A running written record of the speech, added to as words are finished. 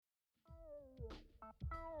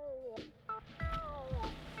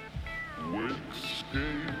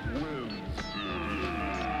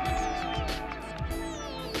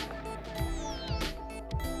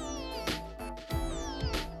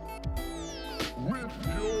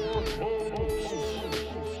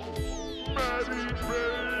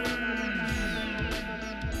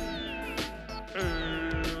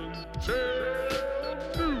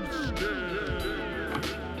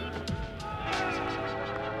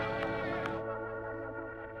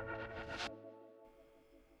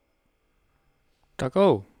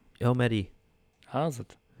Taco, Yo, Maddie. how's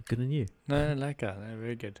it? Good on you. No, lekker. No,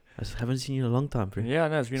 very good. I just haven't seen you in a long time, bro. Yeah,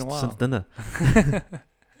 no, it's been a while. Since dinner.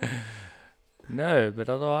 No, but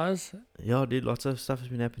otherwise, Yeah, dude, lots of stuff has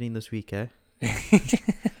been happening this week, eh?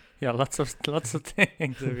 yeah, lots of things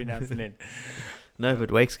have been happening. No, but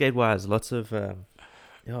Wakeskate-wise, lots of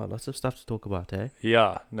stuff to talk about, eh?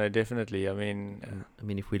 Yeah, no, definitely. I mean, I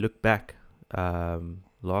mean, if we look back,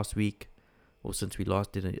 last week, or since we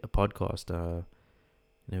last did a podcast,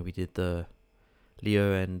 we did the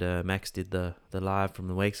Leo and Max did the live from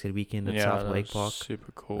the Wakeskate weekend at yeah, South that Wake was Park.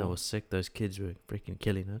 super cool. That was sick. Those kids were freaking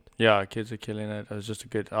killing it. Yeah, kids are killing it. It was just a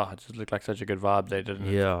good. It just looked like such a good vibe. They didn't.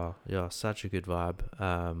 Yeah, such a good vibe.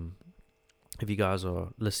 If you guys are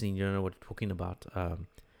listening, you don't know what we're talking about.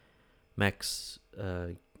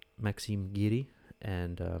 Maxime Giri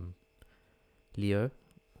and Leo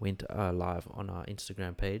went live on our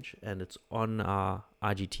Instagram page, and it's on our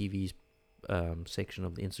IGTV's section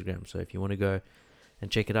of the Instagram. So if you want to go and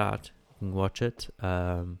check it out, you can watch it.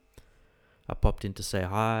 I popped in to say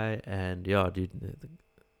hi, and yeah, dude, the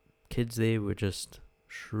kids there were just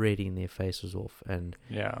shredding their faces off, and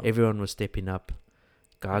Yeah. everyone was stepping up.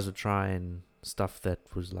 Guys were trying stuff that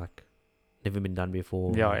was like never been done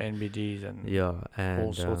before. Yeah, NBDs and Yeah, and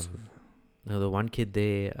all sorts of. the one kid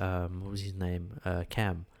there, what was his name?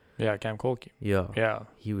 Cam. Yeah, Cam Corky. Yeah, Yeah,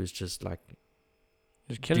 he was just like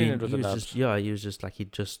just killing doing- it with he the was nubs. just- yeah, he was just like he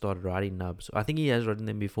just started riding nubs. I think he has ridden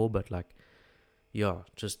them before, but like, yeah,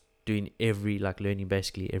 just doing learning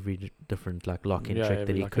basically every different like lock-in trick that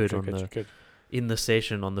every he lock-in could trick on that the you could. in the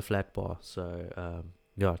session on the flat bar. So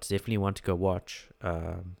yeah, it's definitely one to go watch.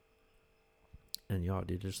 And yeah,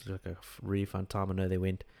 dude, just like a really fun time. I know they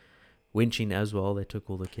went winching as well. They took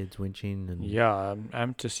all the kids winching, and Yeah, I'm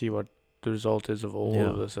amped to see what the result is of all Yeah.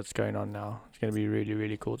 of this that's going on now. It's going to be really,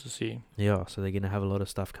 really cool to see. yeah, so they're gonna have a lot of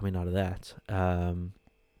stuff coming out of that.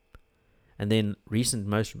 And then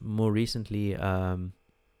more recently,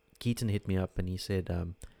 Keaton hit me up and he said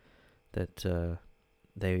that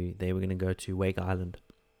they were gonna go to Wake Island.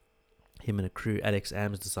 Him and a crew, Alex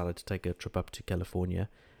Ams, decided to take a trip up to California,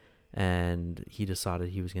 and he decided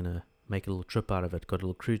he was gonna make a little trip out of it. Got a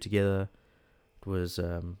little crew together. It was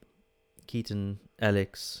Keaton,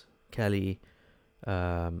 Alex, Callie,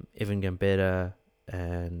 Evan Gambetta,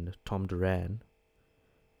 and Tom Duran.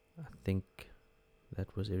 I think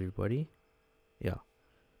that was everybody.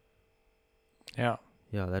 Yeah,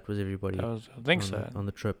 that was everybody. I think on so. on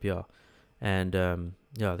the trip, yeah. And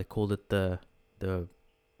yeah, they called it the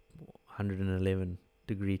 111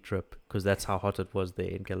 degree trip because that's how hot it was there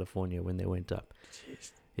in California when they went up.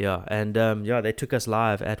 Jeez. Yeah, and yeah, they took us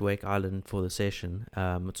live at Wake Island for the session.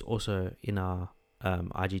 It's also in our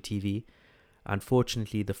IGTV.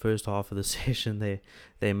 Unfortunately, the first half of the session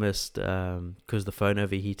they missed because the phone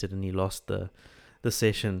overheated and he lost the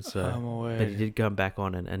session. So, I'm aware. but he did come back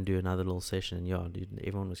on and do another little session. And yeah, dude,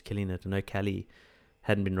 everyone was killing it. I know Callie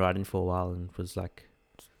hadn't been riding for a while and was like,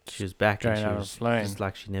 she was back and Going she out of was flame. just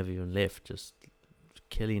like she never even left, just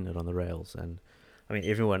killing it on the rails. And I mean,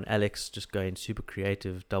 everyone, Alex just going super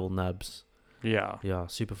creative, double nubs. Yeah. Yeah,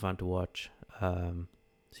 super fun to watch. So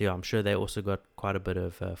yeah, I'm sure they also got quite a bit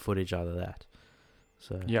of footage out of that.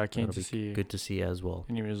 So Yeah, keen that'll to be see good to see as well.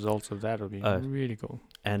 any results of that. Would be Oh. really cool.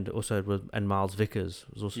 And also it was, and Miles Vickers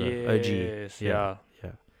was also OG. Yes, Yeah.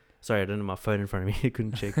 Sorry, I don't have my phone in front of me. I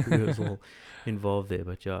couldn't check who was all involved there,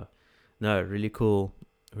 but yeah, no, really cool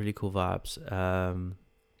vibes.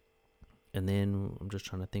 And then I'm just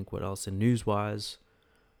trying to think what else. And news-wise,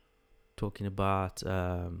 talking about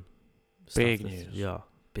stuff Big that's- news. Yeah,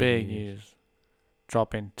 Big news.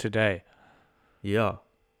 Dropping today. Yeah.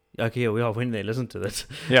 Okay, we are when they listen to this.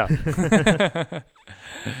 Yeah.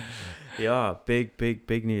 Yeah,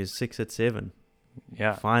 big news. 6 at 7.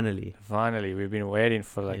 Yeah. Finally. Finally, we've been waiting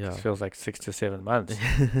for like Yeah. it feels like 6 to 7 months.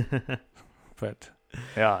 But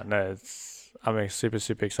yeah, no, I'm super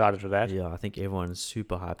excited for that. Yeah, I think everyone's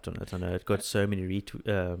super hyped on it. I know it got so many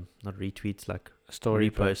not retweets, like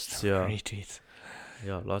Story reposts, posts, yeah. retweets.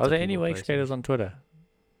 yeah. Lots Are of there any people wake posting. skaters on Twitter?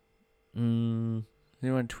 Mm,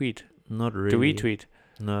 Anyone tweet? not really. Do we tweet?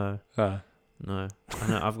 No. Uh, I know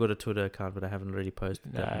I've got a Twitter account, but I haven't really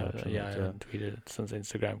posted that no, much. on yeah, I it, haven't tweeted it since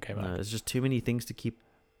Instagram came no, out. it's just too many things to keep.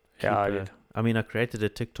 Yeah, I keep, did. I mean, I created a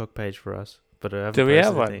TikTok page for us, but I haven't. Do we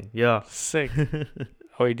have posted one? anything. Yeah. Sick.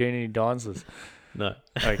 Are we doing any dances? No.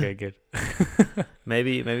 Okay, good.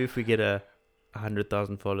 Maybe if we get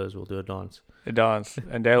 100,000 followers, we'll do a dance. A dance,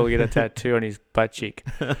 and Dale will get a tattoo on his butt cheek.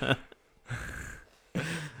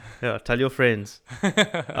 Yeah, tell your friends.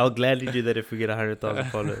 I'll gladly do that if we get 100,000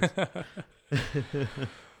 followers.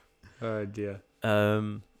 Oh dear.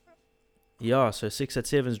 Yeah, so 6 at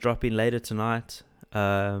 7's dropping later tonight.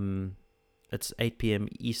 It's 8 p.m.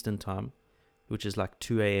 Eastern time, which is like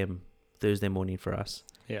 2 a.m. Thursday morning for us.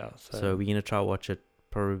 Yeah. So we're gonna try watch it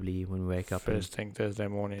probably when we wake up. First thing Thursday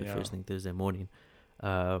morning. First thing Thursday morning.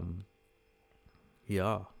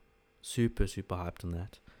 Yeah, super hyped on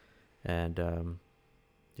that, and I'm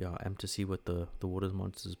to see what the Waters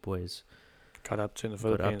Monsters boys got up to in the got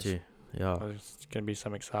Philippines. up to. Yeah, It's gonna be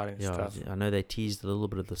some exciting stuff. I know they teased a little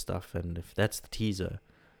bit of the stuff, and if that's the teaser,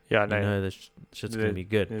 Yeah, you know the shit's gonna be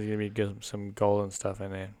good. There's gonna be some goal and stuff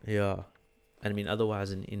in there. Yeah, and I mean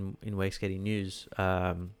otherwise in wake skating news,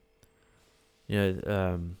 the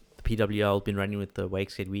PWL been running with the wake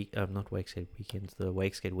skate not wake skate weekends, the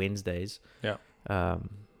wake skate Wednesdays. Yeah.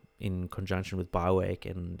 In conjunction with Bywake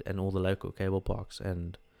and all the local cable parks,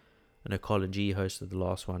 and I know Colin G hosted the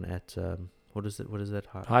last one at what is that?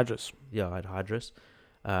 Hydrus. Yeah, at Hydrus.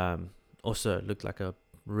 Also it looked like a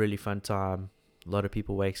really fun time. A lot of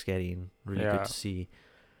people wake skating, really good to see.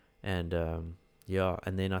 And and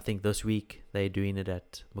then I think this week they're doing it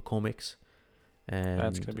at McCormick's. And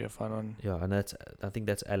that's gonna be a fun one. Yeah, and I think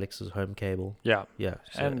that's Alex's home cable. Yeah. Yeah.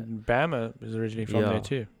 So, and Bama is originally from there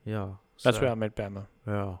too. Yeah. That's where I met Bama.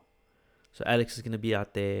 Yeah. So Alex is going to be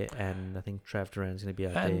out there, and I think Trav Duran's going to be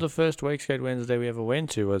out there. And the first Wake Skate Wednesday we ever went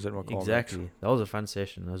to was at McCormick's. Exactly. That was a fun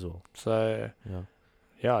session as well. So,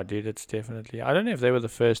 yeah, dude, it's definitely... I don't know if they were the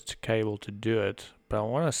first cable to do it, but I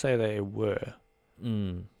want to say they were.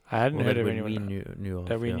 I hadn't heard of anyone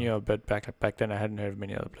we knew of, but back then I hadn't heard of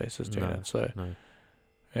many other places doing it. So,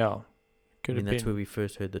 yeah. That's where we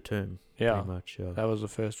first heard the term. Yeah, pretty much, that was the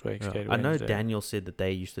first Wake Skate Wednesday. I know Daniel said that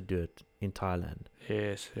they used to do it in Thailand.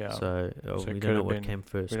 Yes, yeah. So we don't know what came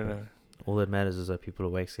first. We don't know. All that matters is that people are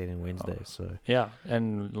wake skating Wednesdays. So yeah,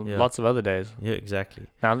 and lots of other days. Yeah, exactly.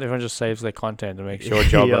 Now everyone just saves their content and makes your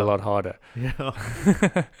job a lot harder. Yeah.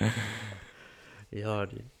 Yeah,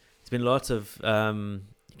 dude. It's been lots of.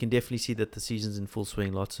 You can definitely see that the season's in full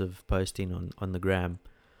swing. Lots of posting on the gram.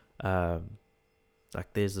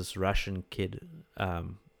 Like there's this Russian kid.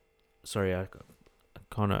 Sorry, I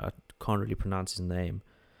can't really pronounce his name.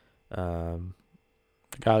 The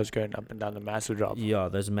guy who's going up and down the massive drop. Yeah,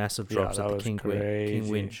 those massive drops at the King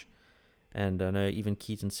Winch. And I know even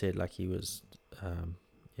Keaton said like he was, I'm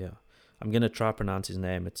going to try to pronounce his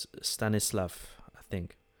name. It's Stanislav, I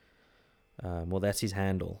think. Well, that's his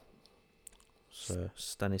handle. So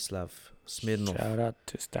Stanislav Smirnov. Shout out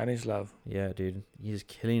to Stanislav. Yeah, dude. He's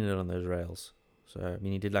killing it on those rails. So, I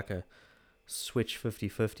mean, he did like a switch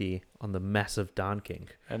 50-50 on the massive down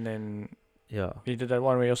kink. And then... Yeah. He did that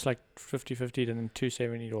one where he was like 50-50 and then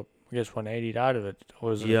 270 or I guess 180 out of it. Or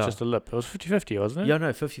was it just a lip? It was 50-50, wasn't it? Yeah, no,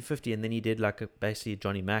 50-50. And then he did like basically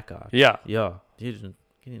Johnny Mac out. Yeah. Yeah. Dude,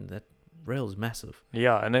 that rail is massive.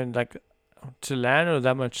 Yeah. And then like to land with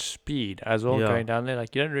that much speed as well going down there,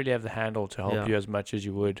 like you don't really have the handle to help you as much as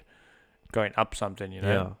you would going up something, you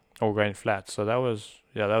know? Yeah. Or going flat. So that was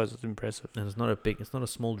impressive. And it's not a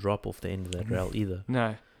small drop off the end of that rail either.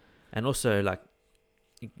 No. And also like,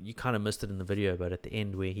 you kind of missed it in the video, but at the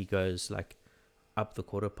end where he goes like up the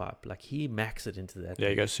quarter pipe, like he maxed it into that. Yeah,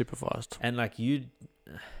 he goes super fast. And like you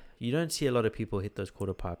don't see a lot of people hit those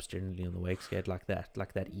quarter pipes generally on the wake skate like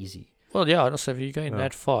that easy. Well, yeah, also if you're going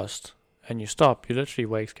that fast and you stop, you're literally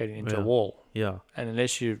wake skating into a wall. Yeah. And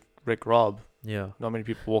unless you Rick Rob, not many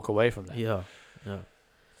people walk away from that. Yeah. Yeah.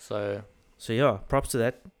 So yeah, props to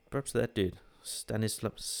that dude.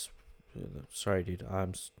 Stanislav. Sorry, dude,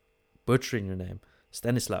 I'm butchering your name.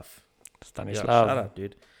 Stanislav. Yeah, shout out,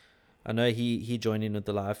 dude. I know he joined in with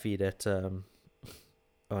the live feed at on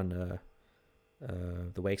the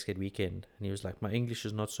Wake Skate weekend, and he was like, "My English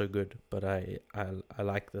is not so good, but I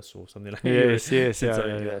like this," or something like that. Yeah.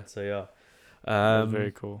 So yeah, that's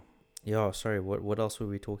very cool. Yeah, sorry. What else were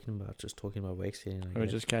we talking about? Just talking about wake skating. We're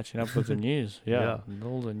just catching up with the news. Yeah,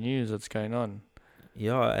 all the news that's going on.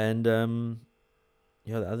 Yeah, and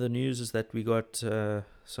the other news is that we got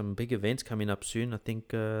some big events coming up soon. I think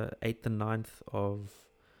 8th and 9th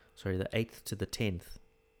the 8th to the 10th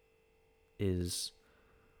is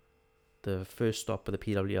the first stop of the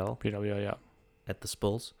PWL. Yeah. At the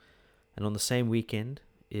Spills. And on the same weekend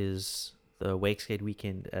is the Wake Skate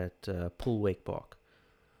weekend at Pull Wake Park,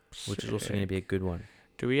 which is also going to be a good one.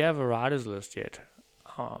 Do we have a riders list yet?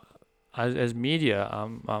 As media,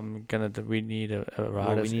 we need a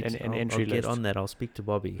riders an entry list. I'll get on that. I'll speak to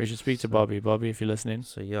Bobby. We should speak to Bobby. Bobby, if you're listening.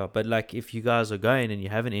 So yeah, but like if you guys are going and you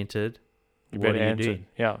haven't entered, what are you doing?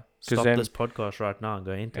 Yeah. Stop this podcast right now and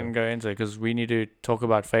go enter. Because we need to talk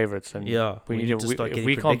about favorites and we need to start getting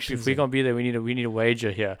predictions. If we can't be there, we need a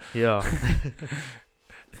wager here. Yeah.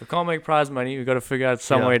 If we can't make prize money, we've got to figure out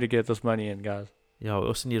some way to get this money in, guys. Yeah, we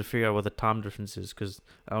also need to figure out what the time difference is because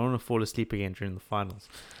I don't want to fall asleep again during the finals.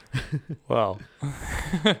 Well,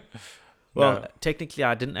 well, technically,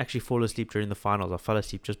 I didn't actually fall asleep during the finals. I fell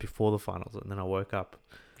asleep just before the finals, and then I woke up.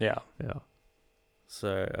 Yeah.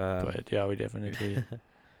 So, but yeah, we definitely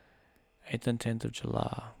 8th and 10th of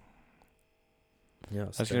July. Yeah,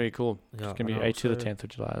 that's gonna be cool. Yeah, it's gonna be 8th to the 10th of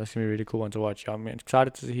July. That's gonna be a really cool one to watch. I'm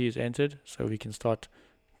excited to see he's entered, so we can start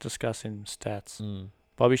discussing stats.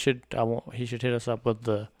 Bobby he should hit us up with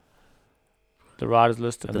the riders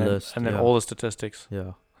list and then all the statistics.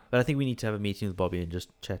 Yeah, but I think we need to have a meeting with Bobby and just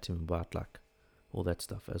chat to him about like all that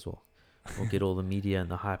stuff as well. We'll get all the media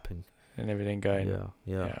and the hype and everything going.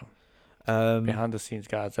 Yeah. Behind the scenes,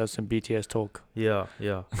 guys, that's some BTS talk. Yeah.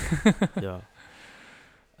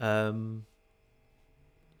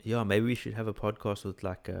 Yeah, maybe we should have a podcast with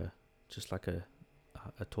like a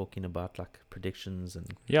talking about like predictions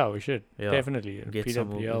and. Yeah, we should definitely get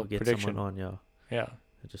PWL prediction someone on. Yeah.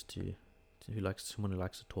 Just to someone who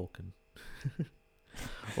likes to talk and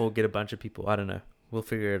or get a bunch of people. I don't know. We'll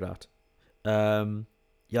figure it out. The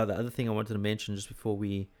other thing I wanted to mention just before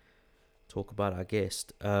we talk about our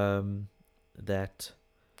guest, that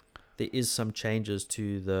there is some changes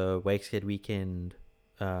to the Wakeskate weekend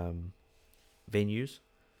venues.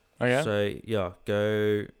 Oh yeah. So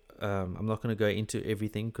go. I'm not going to go into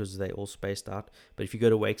everything because they're all spaced out. But if you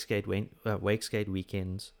go to Wakeskate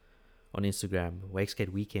weekends on Instagram, Wakeskate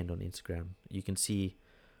weekend on Instagram, you can see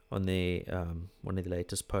on their one of the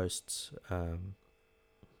latest posts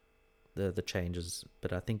the changes.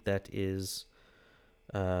 But I think that is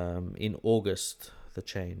in August the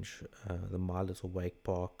change. The My Little Wake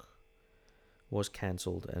Park was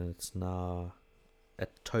cancelled and it's now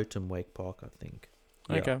at Totem Wake Park, I think.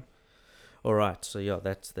 Okay. All right, so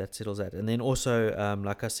that settles that. And then also,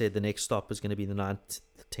 like I said, the next stop is going to be the 9th,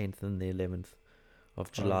 the 10th, and the 11th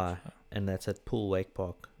of July, and that's at Pool Wake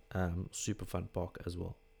Park, super fun park as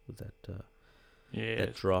well with that.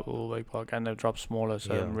 That drop. Pool Wake Park, and they've dropped smaller,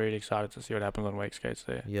 so I'm really excited to see what happens on wake skates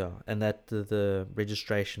there. Yeah, and that the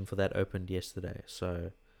registration for that opened yesterday,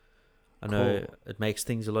 so I know it makes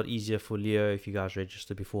things a lot easier for Leo if you guys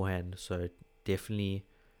register beforehand. So definitely.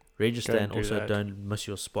 Register and also don't miss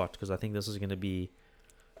your spot because I think this is going to be.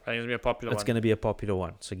 I think it's going to be a popular one. It's going to be a popular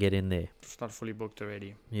one, so get in there. It's not fully booked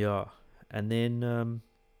already. Yeah, and then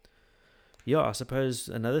I suppose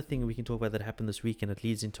another thing we can talk about that happened this week and it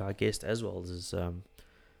leads into our guest as well is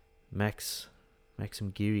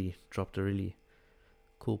Maxim Geary dropped a really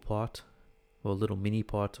cool part, or a little mini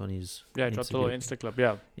part on his. Yeah, he dropped a little Insta clip.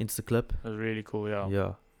 Yeah, Insta clip. It was really cool. Yeah.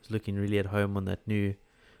 Yeah, he's looking really at home on that new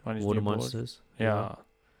Water Monsters. Yeah.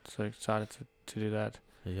 So excited to do that.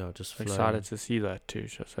 Yeah, just excited to see that too.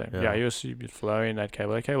 So he was flowing that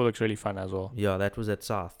cable. That cable looks really fun as well. Yeah, that was at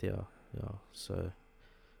South. Yeah. So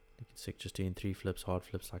looking sick, just doing 3 flips, hard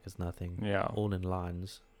flips like it's nothing. Yeah, all in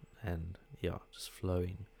lines, and just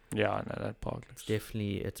flowing. Yeah, I know that park looks.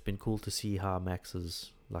 Definitely, it's been cool to see how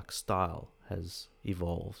Max's like style has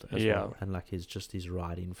evolved as well, and like his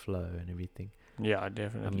riding flow and everything. Yeah,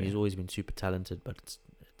 definitely. I mean, he's always been super talented, but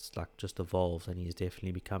it's like just evolved, and he's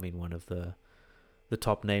definitely becoming one of the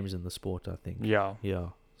top names in the sport, I think. Yeah.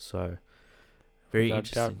 So very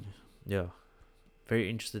interesting. Yeah, very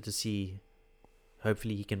interested to see.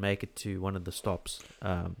 Hopefully, he can make it to one of the stops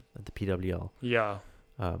at the PWL. Yeah.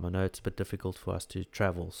 I know it's a bit difficult for us to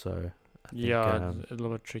travel, so I think, it's a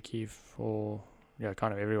little bit tricky for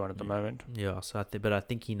kind of everyone at the moment. Yeah. So I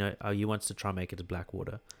think he wants to try and make it to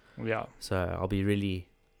Blackwater. Yeah. So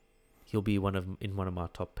he'll be one of my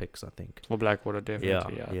top picks, I think. For Blackwater,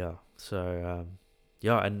 definitely. Yeah. So,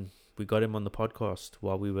 and we got him on the podcast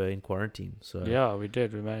while we were in quarantine. So yeah, we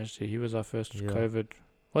did. We managed to. He was our first COVID.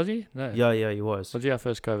 Was he? No. Yeah, he was. Was he our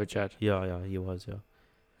first COVID chat? Yeah, he was.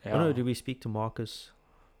 Yeah. Oh no, did we speak to Marcus?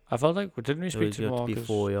 I felt like didn't we speak to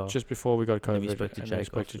Marcus just before we got COVID? And we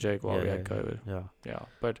spoke to Jake while we had COVID. Yeah.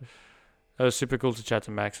 But it was super cool to chat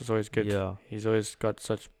to Max. It's always good. Yeah. He's always got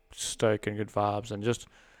such stoke and good vibes, and just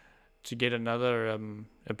to get another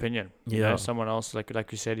opinion. You know, someone else, like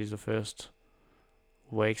you said, he's the first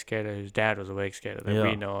wake skater whose dad was a wake skater that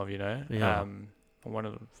we know of, you know. Yeah. One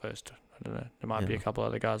of the first. I don't know. There might be a couple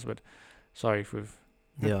other guys, but sorry if we've.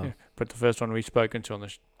 Yeah. But the first one we've spoken to on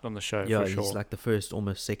the show. Yeah, for sure. He's like the first,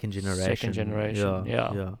 almost second generation.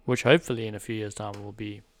 Yeah. Which hopefully in a few years' time will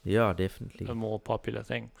be. Yeah, definitely. A more popular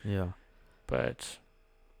thing. Yeah. But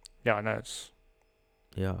yeah, I know it's.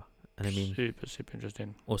 Yeah. And I mean, super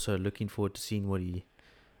interesting. Also looking forward to seeing what he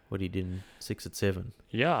did in 6 at 7.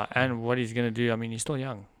 Yeah, and what he's gonna do. I mean, he's still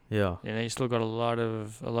young. Yeah. He's still got a lot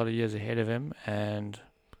of years ahead of him, and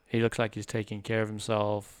he looks like he's taking care of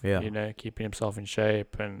himself. Yeah. You know, keeping himself in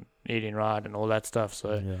shape and eating right and all that stuff.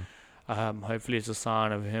 So hopefully it's a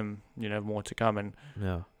sign of him. You know, more to come. And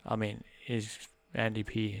I mean, Andy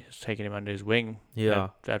P has taken him under his wing.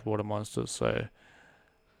 At Water Monsters. So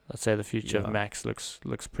I'd say the future of Max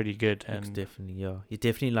looks pretty good. And definitely, he's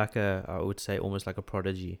definitely like I would say almost like a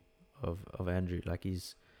prodigy of Andrew. Like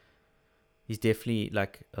he's definitely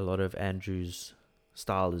like a lot of Andrew's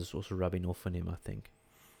style is also rubbing off on him, I think.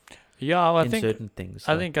 Yeah, I think certain things.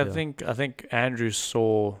 I think Andrew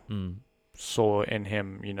saw in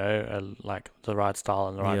him, you know, like the right style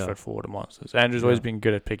and the right fit for Water Monsters. Andrew's always been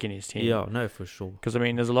good at picking his team. Yeah, no, for sure. Because I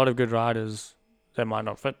mean, there's a lot of good riders that might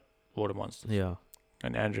not fit Water Monsters. Yeah.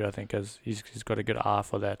 And Andrew, I think, he's got a good eye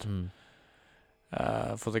for that.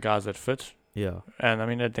 For the guys that fit. Yeah. And I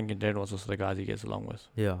mean, I think in general, it's also the guys he gets along with.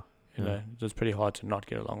 Yeah. You know, it's pretty hard to not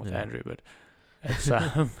get along with Andrew, but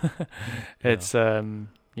it's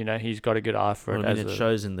you know, he's got a good eye for it. I mean, it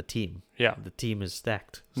shows in the team. Yeah. The team is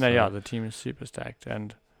stacked. So. No, the team is super stacked.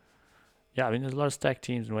 And yeah, I mean, there's a lot of stacked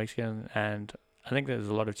teams in Wakeskin, and I think there's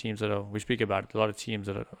a lot of teams we speak about it, a lot of teams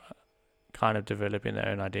that are kind of developing their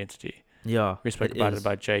own identity. Yeah. We spoke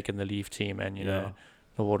about Jake and the Leaf team and, you know,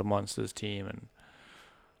 the Water Monsters team.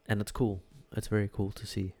 And it's cool. It's very cool to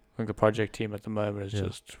see. I think the project team at the moment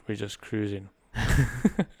is we're just cruising.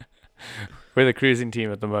 We're the cruising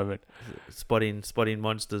team at the moment. Spotting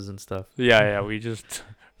monsters and stuff. Yeah,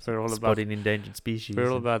 we're all spotting endangered species.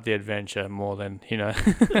 We're all about the adventure more than, you know.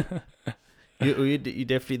 You're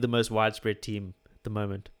definitely the most widespread team at the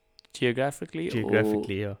moment.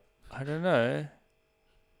 Geographically, yeah. I don't know.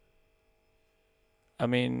 I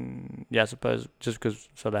mean, I suppose just because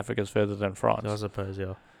South Africa's further than France. I suppose,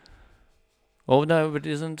 yeah. Oh no, but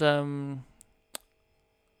isn't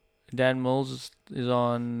Dan Mills is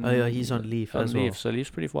on? Oh yeah, he's on Leaf as well. So Leaf's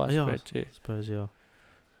pretty widespread too. I suppose, yeah.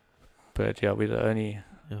 But yeah, we're the only,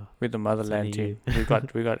 we're the motherland team. we got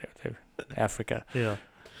Africa. Yeah.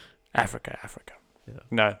 Africa. Yeah.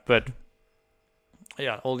 No, but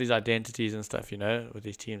yeah, all these identities and stuff, you know, with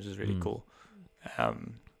these teams is really cool.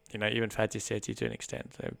 You know, even Fatty Seti to an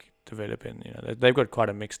extent, they're developing. You know, they've got quite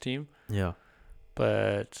a mixed team. Yeah.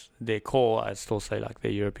 But their core, I'd still say, like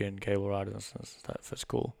their European cable riders and stuff is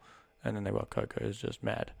cool. And then they've got Coco, who's just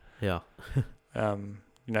mad. Yeah. You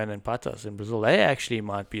know, and then Patas in Brazil, they actually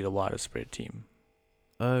might be the widest spread team.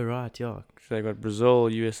 Oh, right, yeah. So they've got Brazil,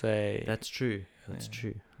 USA. That's true. That's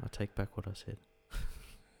true. I take back what I said.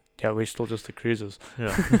 Yeah, we're still just the cruisers.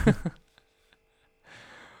 Yeah.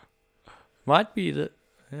 Might be the...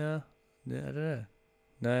 Yeah, I don't know.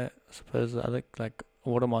 No, I suppose I think like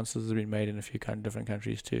Water Monsters has been made in a few different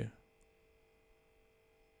countries too.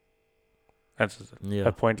 That's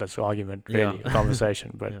a pointless argument, really, a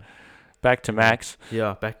conversation. But back to Max.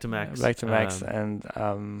 Yeah, back to Max. And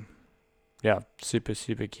super,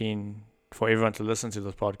 super keen for everyone to listen to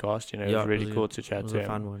this podcast. You know, it was really cool to chat to him. It was a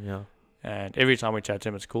fun one, yeah. And every time we chat to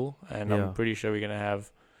him, it's cool. And I'm pretty sure we're going to have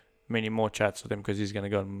many more chats with him because he's going to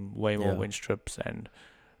go on way more winch trips, and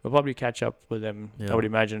we'll probably catch up with him. I would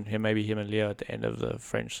imagine him and Leo at the end of the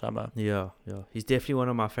French summer. Yeah. He's definitely one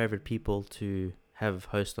of my favorite people to have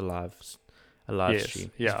host a live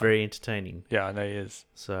stream. Yeah. It's very entertaining. Yeah, I know he is.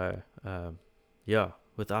 So,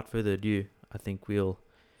 without further ado, I think we'll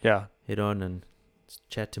head on and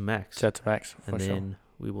chat to Max. And then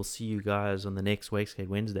we will see you guys on the next Wakeskate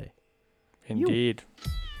Wednesday. Indeed.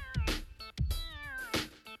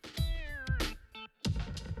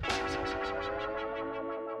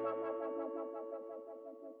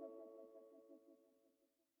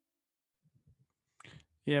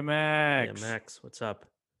 Yeah, Max. What's up?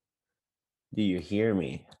 Do you hear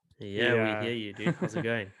me? Yeah, we hear you, dude. How's it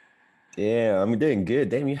going? Yeah, I'm doing good.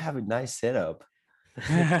 Damn, you have a nice setup.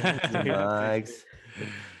 Max.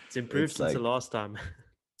 It's improved since the last time.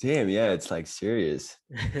 Damn, yeah, it's like serious.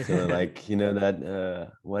 So like, you know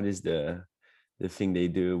that what is the thing they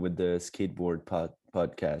do with the skateboard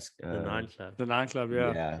podcast? The Nine Club. The Nine Club,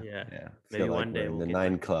 yeah. Yeah. Maybe one day we'll the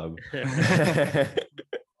Nine Club.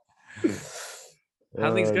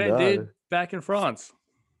 How's things going, dude? Back in France.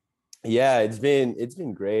 Yeah, it's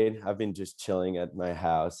been great. I've been just chilling at my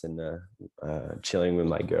house and chilling with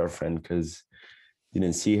my girlfriend because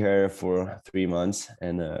didn't see her for 3 months,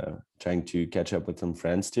 and trying to catch up with some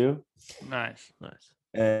friends too. Nice.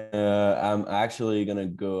 And I'm actually gonna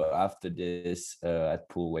go after this at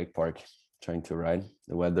Pool Wake Park, trying to ride.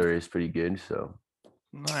 The weather is pretty good, so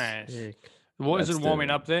nice. What is it warming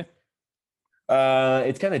up there?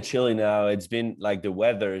 It's kind of chilly now. It's been like the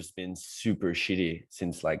weather has been super shitty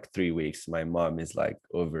since like 3 weeks. My mom is like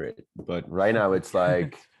over it, but right now it's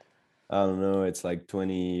like I don't know, it's like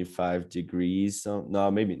 25 degrees. So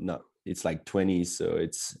no, maybe not. It's like 20, so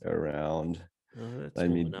it's around that's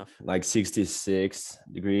warm enough. like 66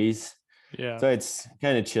 degrees. Yeah. So it's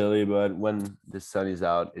kind of chilly, but when the sun is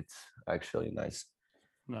out, it's actually nice.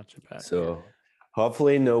 Not too bad. So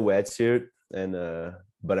hopefully no wetsuit, and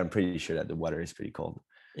but I'm pretty sure that the water is pretty cold.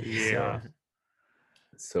 Yeah.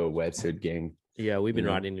 So wetsuit gang. Yeah, we've been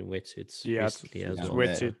riding in wetsuits recently as well.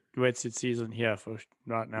 Wetsuit season here for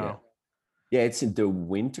right now. Yeah, it's in the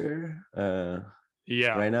winter.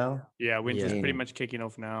 Right now. Yeah, winter's pretty much kicking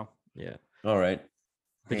off now. Yeah. All right.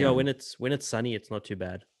 But yeah, when it's sunny, it's not too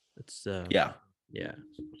bad. It's yeah,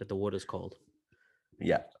 but the water's cold.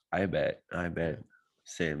 Yeah, I bet.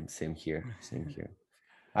 Same here.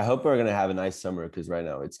 I hope we're gonna have a nice summer, because right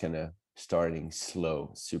now it's kind of starting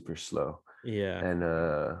slow, super slow.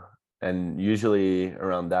 Yeah. And usually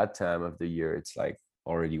around that time of the year, it's like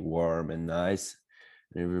already warm and nice,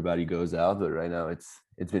 and everybody goes out. But right now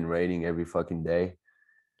it's been raining every fucking day,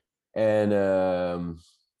 and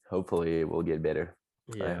hopefully it will get better.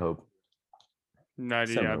 I hope. No,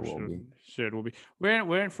 yeah, I'm sure it will be.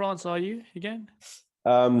 Where in France are you again?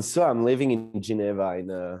 So I'm living in Geneva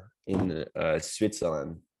in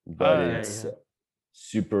Switzerland, but it's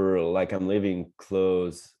super, like, I'm living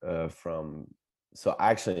close from. So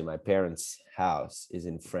actually, my parents' house is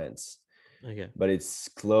in France. Okay. But it's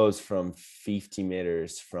close from 50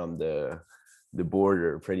 meters from the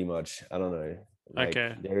border, pretty much. I don't know. Like,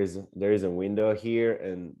 okay. There is a window here,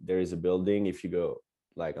 and there is a building. If you go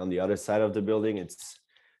like on the other side of the building, it's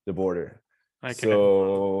the border. Okay.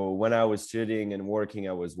 So when I was studying and working,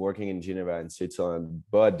 I was working in Geneva in Switzerland,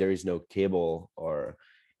 but there is no cable or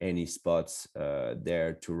any spots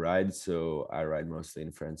there to ride. So I ride mostly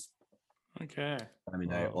in France. Okay. I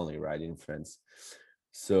mean, I only ride in France.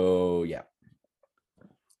 So yeah.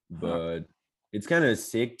 But it's kind of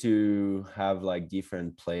sick to have like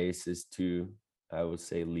different places to, I would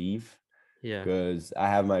say, leave. Yeah. Because I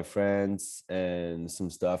have my friends and some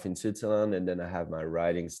stuff in Switzerland, and then I have my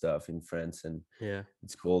riding stuff in France, and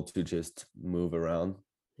it's cool to just move around.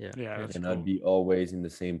 Yeah. And not be always in the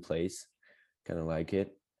same place. Kind of like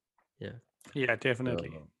it. Yeah. Yeah,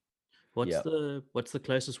 definitely. What's the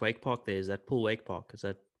closest wake park there? Is that Pool Wake Park? Is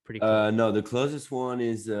that pretty close? No, the closest one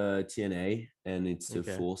is TNA, and it's the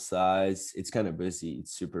full size. It's kind of busy.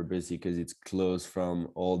 It's super busy because it's close from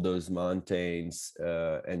all those mountains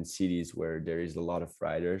and cities where there is a lot of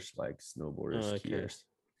riders, like snowboarders, skiers.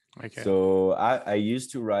 Okay. So I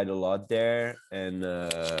used to ride a lot there, and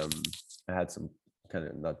I had some kind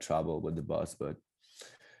of, not trouble with the bus, but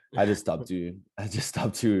I just stopped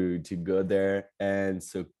to go there. And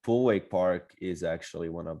so Pool Wake Park is actually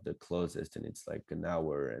one of the closest, and it's like an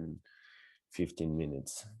hour and 15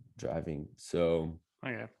 minutes driving. So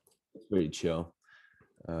it's pretty chill.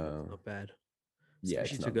 Not bad. Yeah,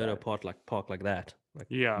 especially to go to a park like that. Like,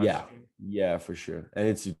 yeah, for sure. And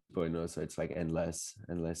it's 2.0, so it's like endless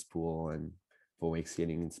pool, and for wake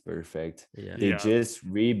skating it's perfect. They just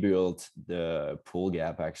rebuilt the pool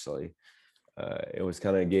gap actually. It was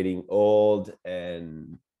kind of getting old,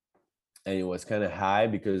 and it was kind of high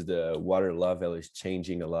because the water level is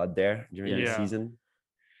changing a lot there during the season.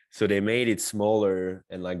 So they made it smaller,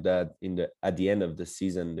 and like that at the end of the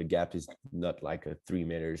season, the gap is not like a 3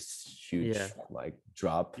 meters huge like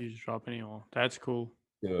drop. Huge drop anymore. That's cool.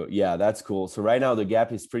 So, yeah, that's cool. So right now the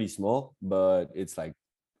gap is pretty small, but it's like,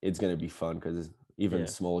 it's gonna be fun because even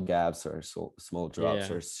small gaps or small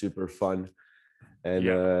drops are super fun.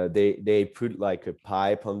 And they put like a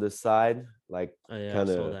pipe on the side, like kind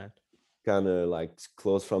of like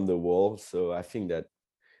close from the wall. So I think that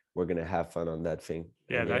we're gonna have fun on that thing.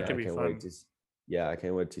 Yeah, that could be fun. I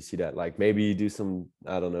can't wait to see that. Like maybe do some,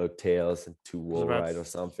 I don't know, tails and two wall ride or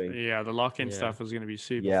something. Yeah, the lock-in stuff is gonna be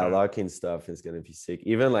super. Yeah, fun. Lock-in stuff is gonna be sick.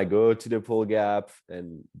 Even like go to the pool gap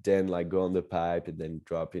and then like go on the pipe and then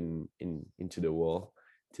drop into the wall,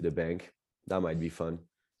 to the bank. That might be fun.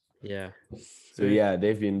 Yeah. So yeah,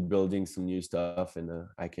 they've been building some new stuff, and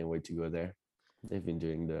I can't wait to go there. They've been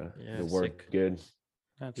doing the work good.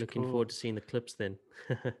 That's looking forward to seeing the clips then.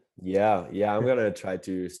 yeah, I'm gonna try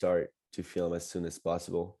to start to film as soon as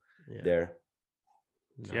possible there.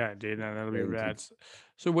 Yeah, dude, that'll be rad.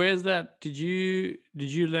 So where's that? Did you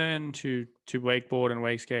learn to wakeboard and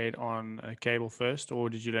wake skate on a cable first,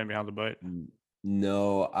 or did you learn behind the boat?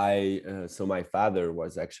 No, so my father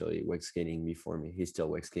was actually wake skating before me. He's still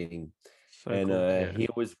wake skating. So and cool. He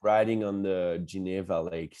was riding on the Geneva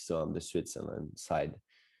Lake, so on the Switzerland side.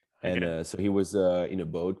 And so he was in a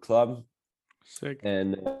boat club. Sick.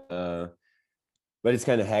 And but it's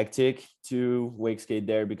kind of hectic to wake skate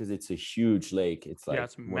there because it's a huge lake. It's like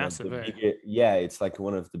it's massive. It's like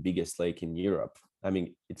one of the biggest lake in Europe. I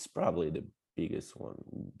mean, it's probably the biggest one.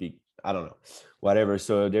 I don't know, whatever.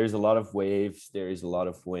 So there's a lot of waves. There is a lot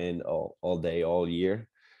of wind all day, all year.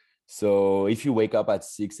 So if you wake up at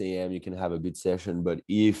 6 a.m., you can have a good session. But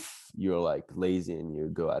if you're like lazy and you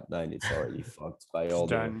go at night, it's already fucked by all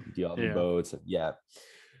the other boats. Yeah.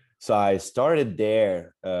 So I started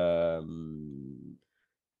there. I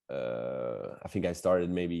think I started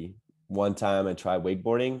maybe one time I tried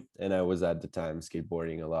wakeboarding, and I was at the time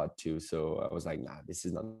skateboarding a lot too. So I was like, nah, this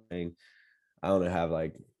is nothing. I want to have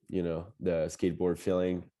like, the skateboard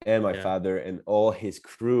feeling. And my father and all his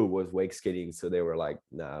crew was wake skating. So they were like,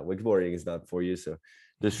 nah, wakeboarding is not for you. So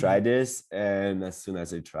just try this. And as soon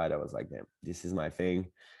as I tried, I was like, damn, this is my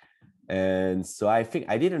thing. And so I think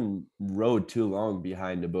I didn't rode too long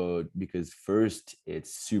behind the boat because first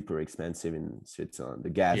it's super expensive in Switzerland. The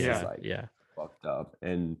gas is like fucked up,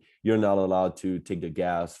 and you're not allowed to take the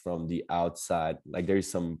gas from the outside. Like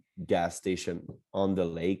there's some gas station on the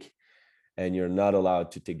lake, and you're not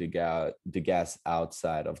allowed to take the gas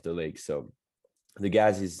outside of the lake. So the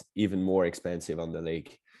gas is even more expensive on the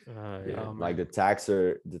lake. Like the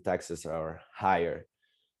taxes are higher.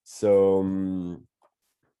 So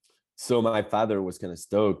my father was kind of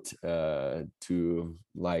stoked to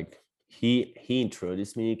like he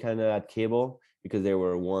introduced me kind of at cable because they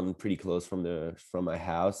were one pretty close from my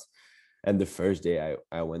house. And the first day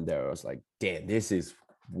I went there, I was like, damn, this is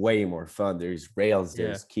way more fun. There's rails,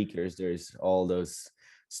 there's kickers, there's all those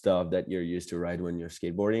stuff that you're used to ride when you're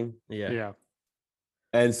skateboarding. Yeah.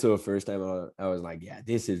 And so first time I was like, yeah,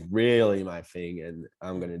 this is really my thing, and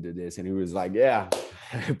I'm gonna do this. And he was like, yeah,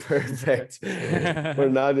 perfect. we're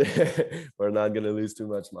not gonna lose too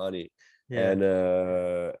much money.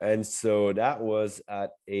 And so that was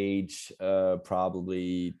at age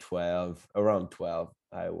probably around 12,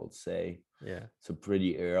 I will say. So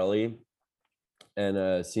pretty early.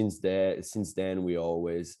 And since then we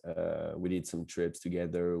always we did some trips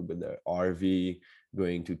together with the RV,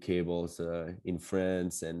 going to cables in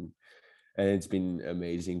France, and it's been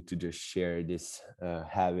amazing to just share this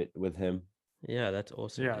habit with him. That's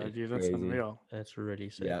awesome. Dude, that's unreal. That's really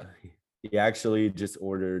sick. He actually just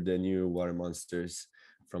ordered the new Water Monsters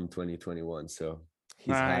from 2021, so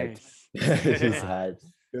he's hyped. He's hyped.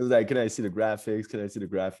 He was like, can I see the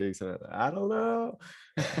graphics? And I don't know.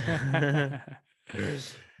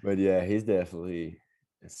 But yeah, he's definitely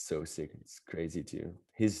so sick. It's crazy too.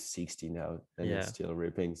 He's 60 now and he's still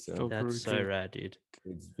ripping. So that's so rad, dude.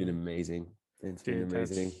 It's been amazing. It's been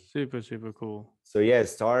amazing. That's super, super cool. So yeah,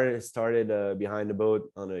 started behind the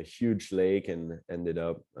boat on a huge lake and ended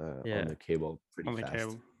up on the cable pretty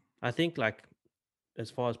fast. I think like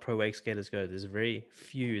as far as pro wake skaters go, there's very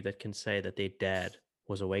few that can say that their dad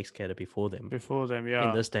was a wake skater before them. In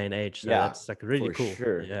this day and age. So that's like really cool.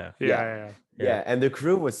 Sure. Yeah. And the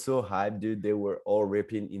crew was so hyped, dude. They were all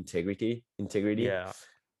ripping integrity. Yeah.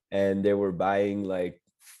 And they were buying like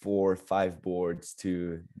 4 or 5 boards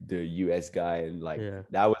to the US guy, and like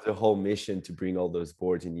that was a whole mission to bring all those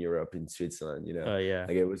boards in Europe, in Switzerland,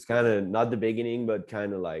 Like it was kind of not the beginning, but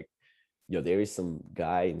kind of like, there is some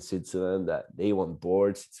guy in Switzerland that they want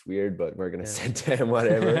boards. It's weird, but we're gonna send them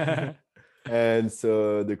whatever. And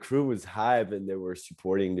so the crew was hype, and they were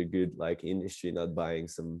supporting the good like industry, not buying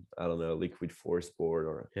some, I don't know, liquid force board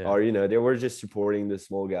or they were just supporting the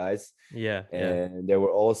small guys. And they were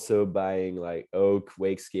also buying like Oak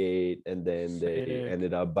wake skate, and then they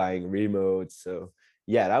ended up buying remotes. So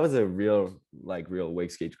that was a real wake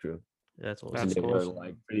skate crew. That's awesome. And they were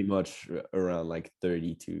like pretty much around like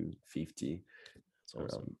 30 to 50.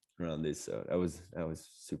 That's awesome. Around this. So that was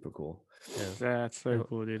super cool. That's so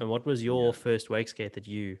cool, dude. And what was your first wake skate that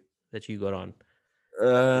you got on?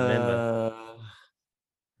 Remember?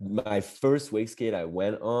 My first wake skate I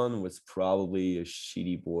went on was probably a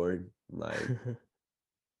shitty board, like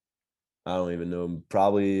I don't even know,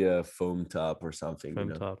 probably a foam top or something.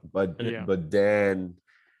 But then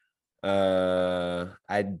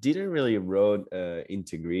I didn't really rode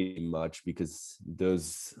integrity much because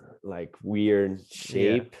those like weird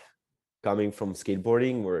shape coming from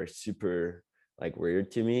skateboarding were super like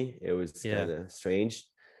weird to me. It was kind of strange.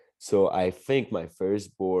 So I think my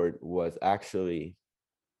first board was actually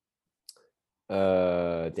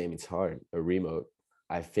damn, it's hard, a remote.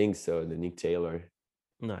 I think so, the Nick Taylor.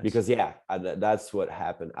 Nice. Because that's what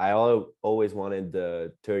happened. I always wanted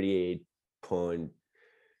the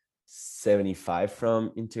 38.75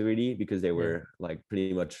 from Integrity because they were like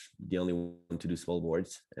pretty much the only one to do small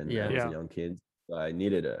boards, and I was a young kid, so I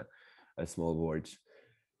needed a small board.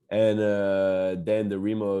 And then the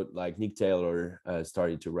remote, like Nick Taylor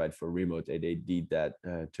started to ride for remote, and they did that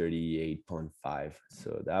 38.5.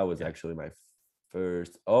 So that was actually my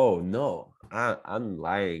first. Oh no, I'm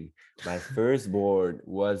lying. My first board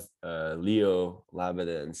was Leo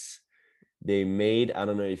Labadance. They made, I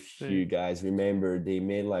don't know if you guys remember, they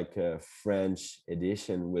made like a French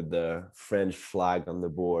edition with the French flag on the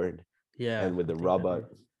board. Yeah. And with the robot.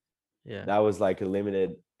 Yeah. That was like a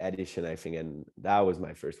limited edition, I think, and that was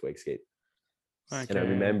my first wake skate. Okay. And I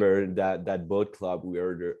remember that boat club, we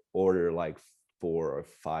order like 4 or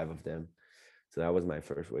 5 of them. So that was my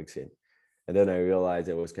first wake skate. And then I realized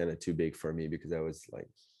it was kind of too big for me because I was like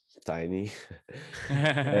tiny.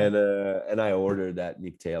 and I ordered that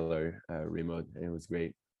Nick Taylor remote, and it was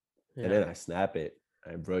great. Yeah. And then I snapped it.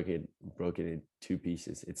 I broke it in 2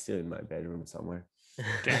 pieces. It's still in my bedroom somewhere.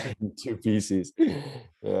 2 pieces.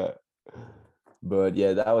 Yeah. But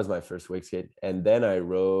yeah, that was my first wake skate. And then I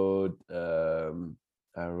rode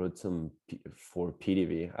some for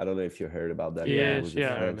PDV. I don't know if you heard about that. Yes,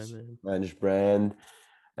 yeah. French brand.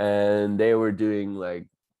 And they were doing like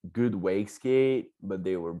good wake skate, but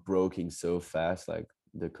they were broken so fast, like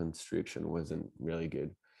the constriction wasn't really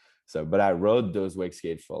good. So, but I rode those wake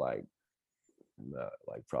skate for like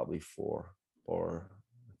probably 4 or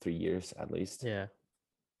 3 years at least. Yeah.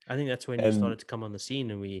 I think that's when you started to come on the scene,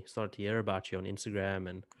 and we started to hear about you on Instagram,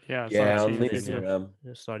 and on Instagram,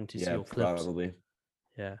 starting to see your clips. Probably.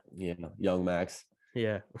 Yeah, Young Max.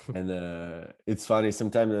 Yeah. And it's funny,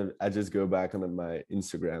 sometimes I just go back on my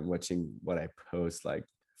Instagram watching what I post like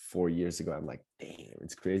 4 years ago. I'm like, damn,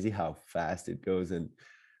 it's crazy how fast it goes, and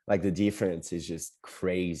like the difference is just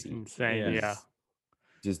crazy. Insane. Yeah.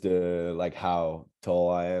 Just like how tall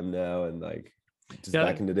I am now, and like just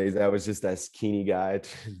back in the days, I was just that skinny guy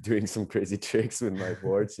doing some crazy tricks with my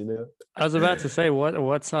boards, you know. I was about to say,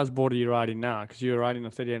 what size board are you riding now? Because you're riding a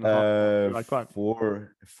 38.5.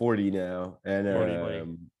 40 now,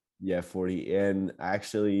 and 40. And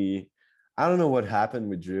actually, I don't know what happened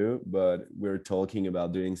with Drew, but we're talking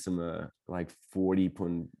about doing some like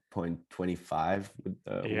 40.25 with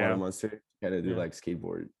Water Monster, kind of do like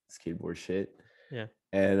skateboard shit. Yeah.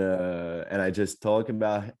 And I just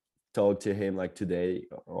talked to him like today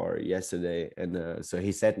or yesterday, and so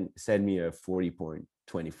he sent me a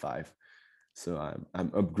 40.25. So I'm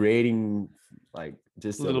upgrading like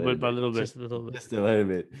just a little bit by a little bit, just a little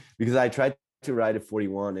bit, because I tried to ride a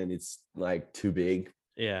 41 and it's like too big.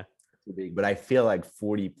 Yeah, too big. But I feel like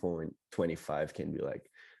 40.25 can be like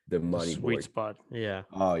the money sweet spot. Yeah.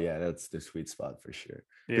 Oh yeah, that's the sweet spot for sure.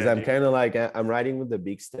 Because I'm kind of like, I'm riding with the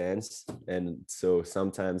big stance, and so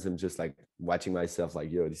sometimes I'm just like watching myself like,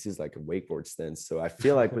 yo, this is like a wakeboard stance. So I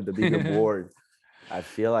feel like with the bigger board,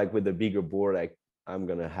 I'm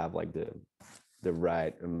gonna have like the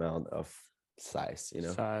right amount of size, you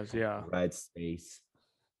know, right space.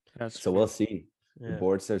 So we'll see. The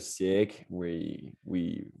boards are sick. We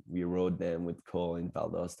rode them with Cole in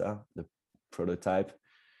Valdosta, the prototype.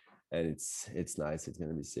 And it's nice. It's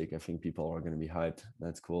gonna be sick. I think people are gonna be hyped.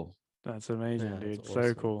 That's cool. That's amazing, dude. Awesome.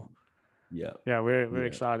 So cool. Yeah. Yeah, we're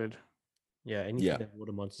excited. Yeah, anything that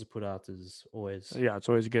Water Monsters put out is always. Yeah, it's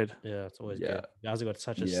always good. Yeah, it's always good. You guys have got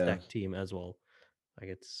such a stacked team as well. Like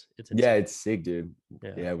it's insane. Yeah, it's sick, dude.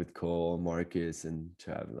 Yeah, with Cole, Marcus, and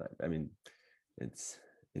Trav. I mean, it's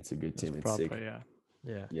a good team. It's sick.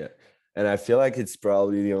 Yeah. And I feel like it's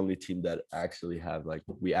probably the only team that actually have like,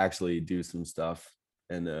 we actually do some stuff.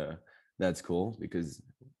 And that's cool, because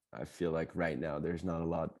I feel like right now there's not a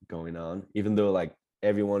lot going on, even though like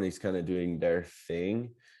everyone is kind of doing their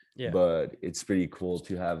thing. Yeah. But it's pretty cool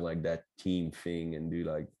to have like that team thing and do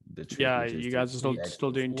like the trick. Yeah, you guys are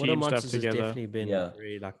still doing team stuff together. Has definitely been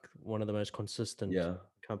very like one of the most consistent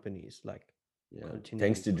companies. Like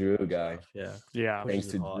thanks to Drew, guy. Yeah. Thanks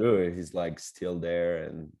to Drew, he's like still there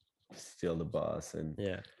and still the boss. And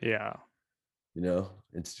yeah. You know,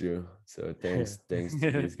 it's true. So thanks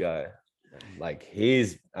to this guy. Like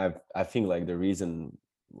I think like the reason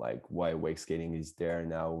like why wake skating is there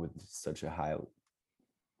now with such a high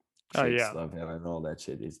love him and all that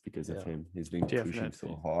shit is because of him. He's been pushing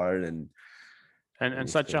so hard and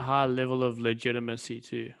such a high level of legitimacy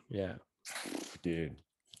too. Yeah. Dude.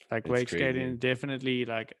 Like wake skating definitely,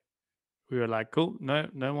 like we were like, cool, no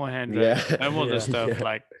more hand no more this stuff.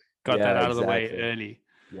 Like got that out of the way early.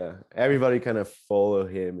 Yeah, everybody kind of follow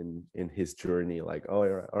him in his journey. Like,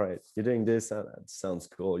 oh, all right, you're doing this. That sounds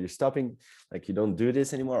cool. You're stopping. Like, you don't do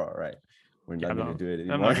this anymore. All right, we're not going to do it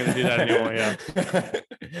anymore. I'm not going to do that anymore. Yeah,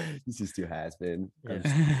 this is too has been.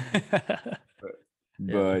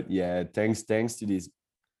 But yeah, thanks to this,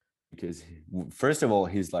 because first of all,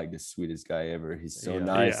 he's like the sweetest guy ever. He's so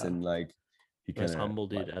nice and like he most humble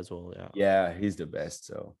dude as well. Yeah, he's the best.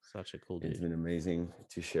 So such a cool dude. It's been amazing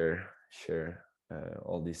to share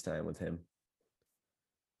all this time with him.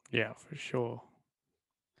 Yeah, for sure.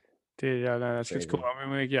 Dude, yeah, no, that's just cool. I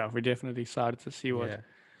mean, we're definitely excited to see what.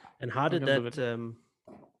 And how did that?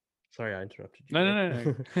 Sorry, I interrupted you.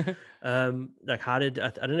 No. Like, how did I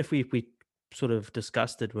don't know if we sort of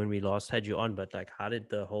discussed it when we last had you on, but like, how did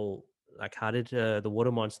the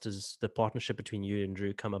Water Monsters, the partnership between you and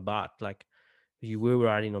Drew, come about? Like, you were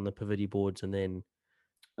riding on the Pivoti boards, and then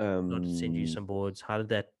not to send you some boards. How did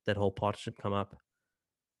that whole partnership come up?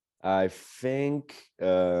 I think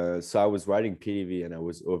so. I was riding PDV and I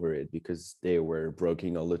was over it because they were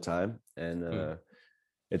broken all the time, and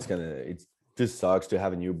it just sucks to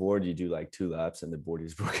have a new board. You do like 2 laps and the board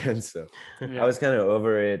is broken. So I was kind of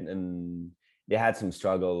over it, and they had some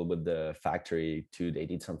struggle with the factory too. They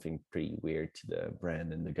did something pretty weird to the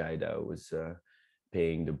brand and the guy that was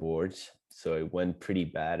paying the boards. So it went pretty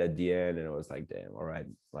bad at the end, and I was like, damn, all right,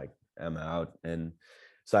 like I'm out. And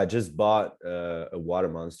so I just bought a Water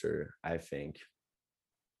Monster, I think.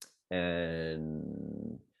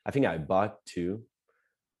 And I think I bought 2.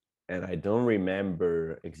 And I don't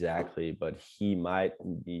remember exactly, but he might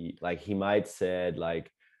said like,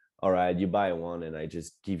 all right, you buy 1 and I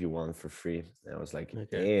just give you 1 for free. And I was like,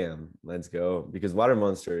 damn, let's go. Because Water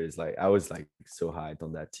Monster is like, I was like so hyped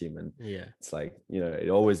on that team. And it's like, it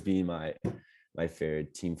always been my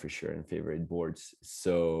favorite team for sure and favorite boards.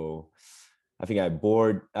 So I think I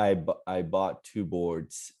bought 2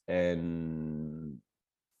 boards and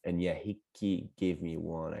yeah, he gave me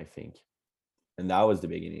 1, I think. And that was the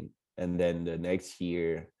beginning. And then the next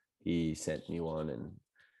year he sent me 1, and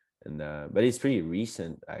but it's pretty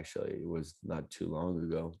recent actually. It was not too long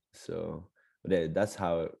ago. So but that's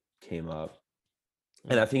how it came up.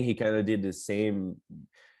 And I think he kind of did the same.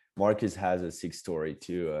 Marcus has a 6 story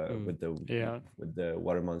too with the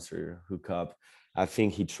Water Monster hookup. I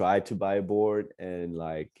think he tried to buy a board and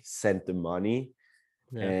like sent the money,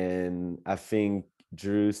 and I think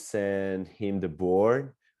Drew sent him the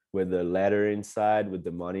board with a letter inside, with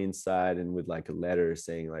the money inside, and with like a letter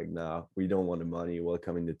saying like, no, we don't want the money,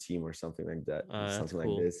 welcome in the team, or something like that. Something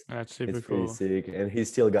like this. That's super it's pretty sick. And he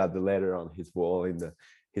still got the letter on his wall in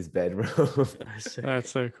his bedroom. That's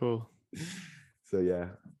so cool. So yeah,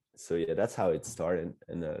 that's how it started.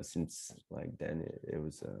 And since like then it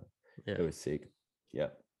was sick. Yeah,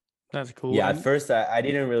 that's cool. Yeah, at first I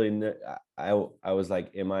didn't really know. I was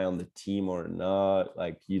like, am I on the team or not?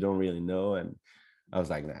 Like, you don't really know. And I was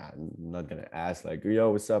like, nah, I'm not gonna ask like,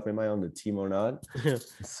 yo, what's up, am I on the team or not?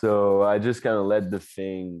 So I just kind of let the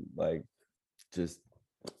thing, like, just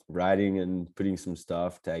writing and putting some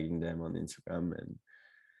stuff, tagging them on Instagram,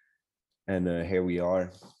 and here we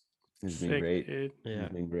are. It's been great. It's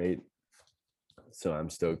been great. So I'm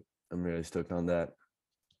stoked. I'm really stoked on that.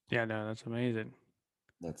 Yeah, no, that's amazing.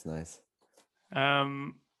 That's nice.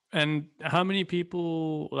 And how many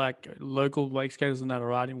people, like local wake skaters, that are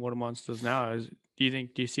riding Water Monsters now? Do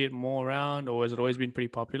you see it more around, or has it always been pretty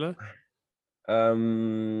popular?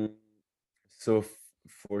 So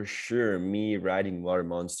for sure, me riding Water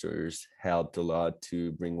Monsters helped a lot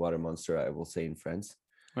to bring Water Monster, I will say, in France.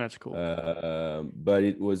 That's cool. But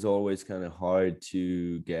it was always kind of hard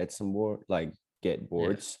to get get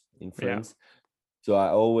boards in France. So I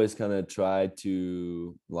always kind of tried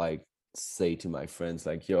to like say to my friends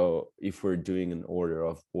like, yo, if we're doing an order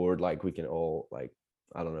of board, like we can all like,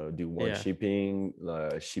 I don't know, do one shipping,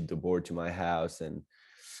 ship the board to my house.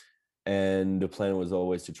 And the plan was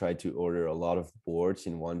always to try to order a lot of boards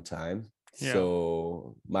in one time.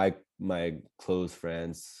 So my close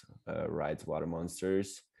friends rides Water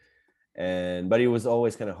Monsters, but it was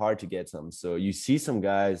always kind of hard to get some. So you see some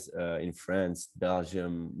guys in France,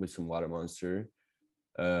 Belgium with some Water Monster,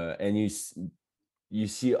 and you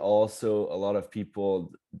see also a lot of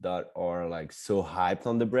people that are like so hyped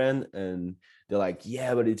on the brand, and they're like,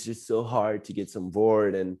 yeah, but it's just so hard to get some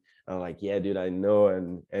board. And I'm like, yeah, dude, I know.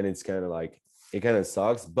 And it's kind of like, it kind of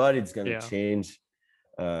sucks, but it's gonna change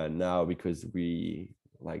now, because we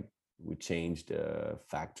changed the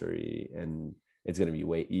factory and it's gonna be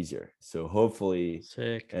way easier. So hopefully,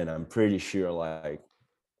 and I'm pretty sure, like,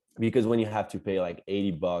 because when you have to pay like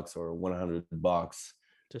 $80 or $100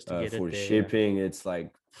 just to get for it there, shipping, it's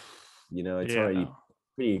like, it's already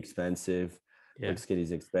pretty expensive. Skate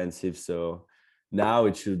is expensive, so now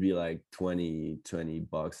it should be like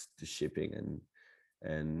 $20 to shipping,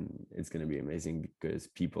 and it's gonna be amazing because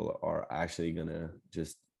people are actually gonna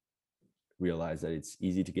just realize that it's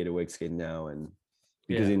easy to get a wake skate now. And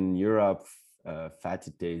because in Europe,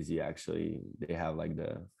 Fatty Daisy, actually they have like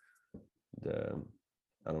the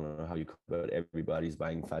I don't know how you call it, but everybody's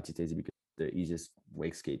buying Fatty Daisy because the easiest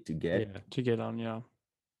wake skate to get. Yeah, to get on, yeah.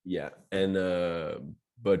 Yeah, and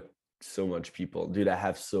but so much people, dude. I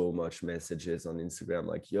have so much messages on Instagram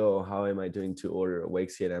like, "Yo, how am I doing to order a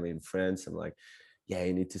wake skate? I'm in France." I'm like, "Yeah,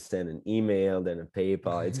 you need to send an email, then a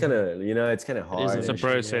PayPal." It's kind of, it's kind of hard. It's a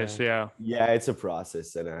process, yeah. Yeah, it's a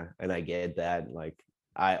process, and I get that. Like,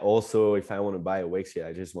 I also, if I want to buy a wake skate,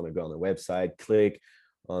 I just want to go on the website, click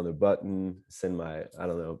on the button, send my, I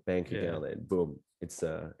don't know, bank account, and boom, it's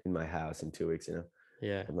in my house in 2 weeks.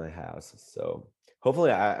 Yeah, at my house. So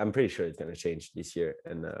hopefully, I'm pretty sure it's gonna change this year,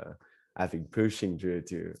 and I've been pushing Drew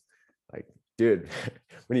to, like, dude,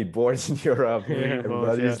 we need boards in Europe.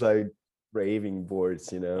 Everybody's like raving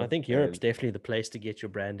boards, I think Europe's definitely the place to get your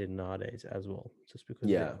brand in nowadays as well, just because of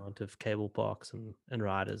the amount of cable parks and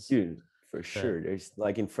riders. Dude, for sure. There's,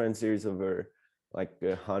 like, in France, there's over like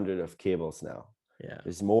 100 of cables now. Yeah,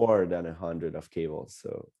 there's more than 100 of cables.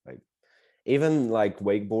 So, like, even like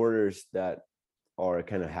wakeboarders that are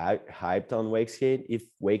kind of hyped on wake skate, if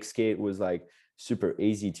wake skate was like super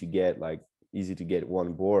easy to get, like easy to get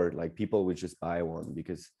one board, like people would just buy one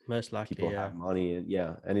because most likely people have money,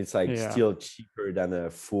 and it's like still cheaper than a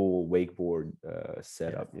full wakeboard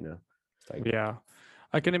setup. It's like,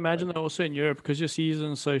 I can imagine that also in Europe, because your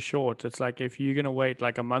season's so short. It's like if you're gonna wait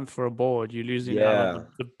like a month for a board, you're losing out on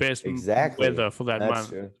the best weather for that month,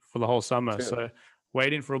 for the whole summer. So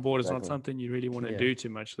waiting for a board is not something you really want to do too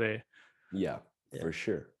much there. Yeah, for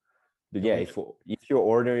sure. But yeah, if you're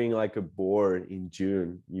ordering like a board in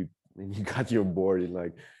June, you got your board in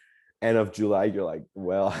like end of July, you're like,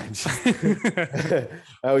 well,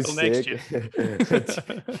 I was sick.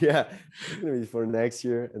 Yeah, it's gonna be for next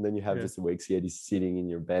year, and then you have this wake skate sitting in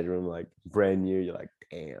your bedroom like brand new. You're like,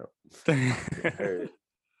 damn.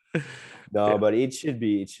 No, but it should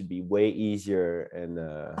be way easier, and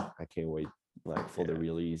I can't wait like for the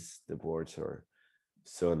release. The boards are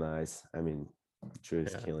so nice. I mean, Drew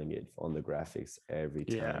is killing it on the graphics every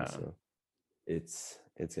time. So it's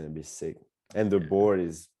gonna be sick, and the board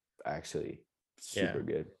is actually super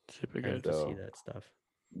good. To see that stuff.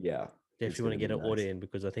 Yeah, definitely want to get an order in,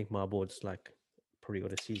 because I think my board's like probably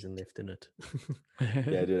got a season left in it.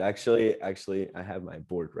 Yeah, dude. Actually, I have my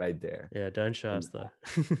board right there. Yeah, don't show us though.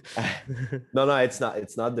 No, it's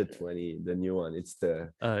not the 20, the new one. It's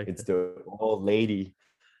the it's the old lady,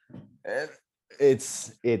 and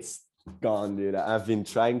it's gone, dude. I've been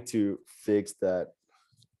trying to fix that,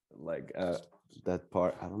 like that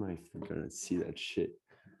part. I don't know if you're gonna see that shit,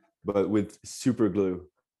 but with super glue.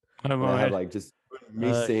 I have like just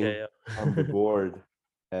missing on the board,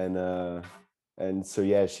 and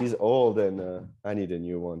so she's old, and I need a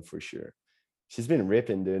new one for sure. She's been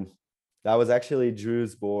ripping, dude. That was actually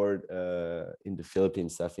Drew's board in the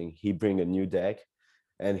Philippines. I think he bring a new deck,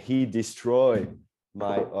 and he destroyed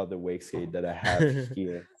my other wake skate that I have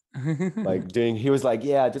here. Like he was like,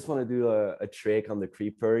 I just want to do a trick on the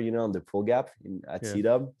creeper, on the pull gap at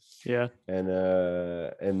C-Dub. Yeah.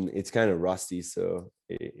 And it's kind of rusty, so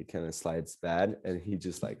it kind of slides bad. And he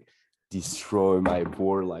just like destroyed my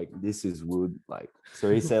board. Like, this is wood. Like,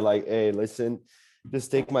 so he said like, hey, listen,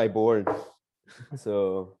 just take my board.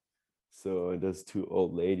 So those two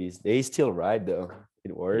old ladies, they still ride though.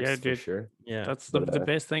 It works for sure. Yeah. That's the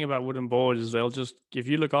best thing about wooden boards is they'll just, if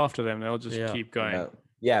you look after them, they'll just keep going.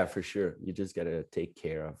 Yeah, for sure. You just gotta take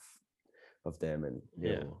care of them, and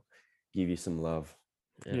they'll give you some love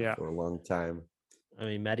for a long time. I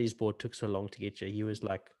mean, Maddie's board took so long to get you. He was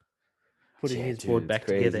like putting his board back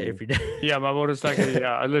together every day. Yeah, my board is like,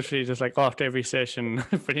 I literally just like after every session,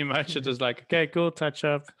 pretty much it was like, okay, cool, touch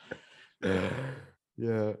up.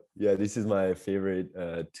 Yeah, this is my favorite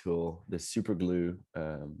tool, the super glue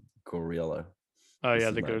Gorilla.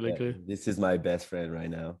 Oh, the Gorilla glue. This is my best friend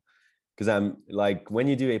right now. Because I'm like, when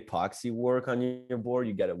you do epoxy work on your board,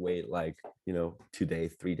 you gotta wait like 2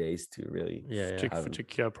 days, 3 days to really to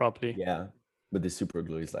cure properly. Yeah, but the super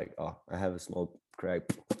glue is like, I have a small crack,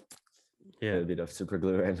 a little bit of super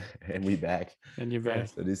glue, and we back. And you're back.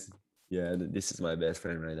 So this is my best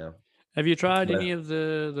friend right now. Have you tried any of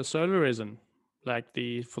the solar resin, like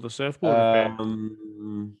for the surfboard?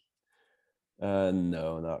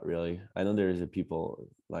 No, not really. I know there's people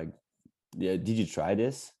like. Yeah, did you try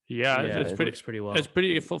this? Yeah, it works pretty well. It's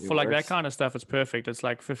pretty for like that kind of stuff. It's perfect. It's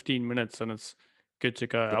like 15 minutes and it's good to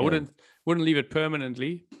go. I wouldn't leave it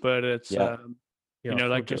permanently, but it's like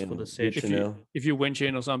just for the set. If you winch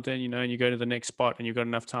in or something, and you go to the next spot and you've got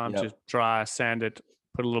enough time to dry, sand it,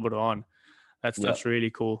 put a little bit on. That's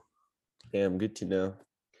really cool. Damn, good to know.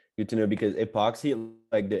 Good to know, because epoxy,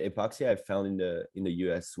 like the epoxy I found in the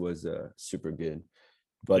US was super good,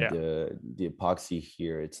 but the epoxy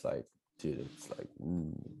here, it's like dude, it's like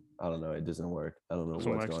I don't know, it doesn't work. I don't know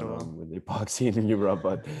what's going on with epoxy in Europe,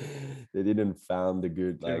 but they didn't found the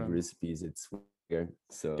good like recipes. It's weird.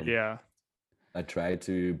 So yeah, I tried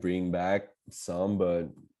to bring back some, but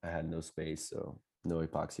I had no space, so no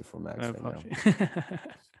epoxy for Max right now.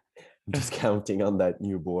 I'm just counting on that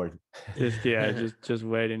new board. just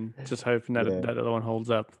waiting, just hoping that that other one holds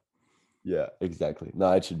up. Yeah, exactly.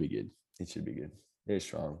 No, it should be good. It should be good. Very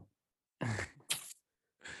strong.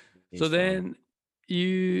 So then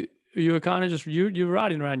you were kind of just you were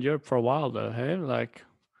riding around Europe for a while though, hey? Like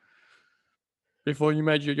before you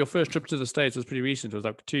made your first trip to the States was pretty recent. It was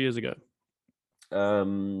like 2 years ago.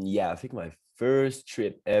 Yeah, I think my first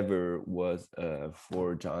trip ever was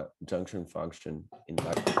for Junction Function in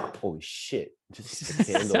fact. Holy shit, just a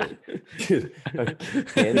candle. Dude, a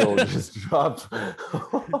candle just dropped.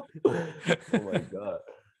 Oh my god,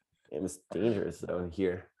 it was dangerous down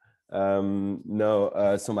here.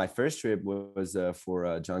 No, so my first trip was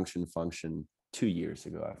for Junction Function 2 years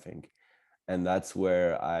ago, I think, and that's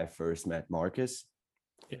where I first met Marcus.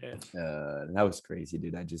 Yes. That was crazy,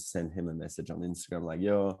 dude. I just sent him a message on Instagram like,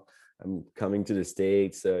 yo, I'm coming to the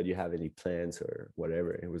States. Do you have any plans or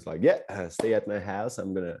whatever? It was like, yeah, stay at my house.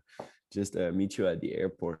 I'm gonna just meet you at the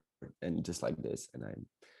airport, and just like this. And I'm,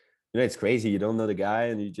 it's crazy. You don't know the guy,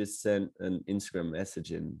 and you just send an Instagram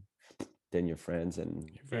message, and then you're friends, and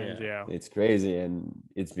yeah, it's crazy. And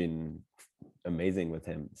it's been amazing with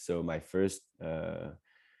him. So my first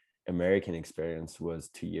American experience was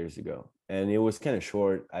 2 years ago, and it was kind of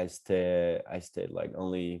short. I stayed like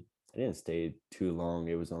only, I didn't stay too long.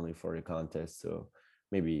 It was only for the contest, so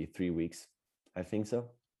maybe 3 weeks, I think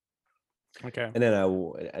so. Okay. And then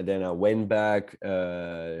I went back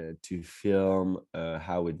to film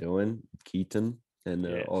How We're Doing, Keaton and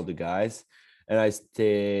all the guys, and I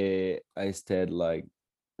stayed like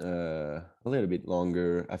a little bit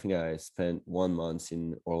longer. I think I spent 1 month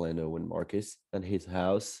in Orlando with Marcus at his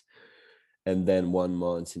house, and then 1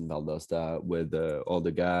 month in Valdosta with all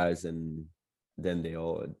the guys, and then they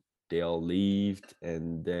all left,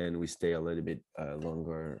 and then we stay a little bit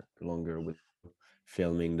longer with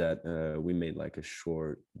filming that. We made like a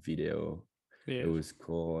short video. It was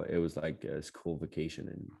cool. It was like a school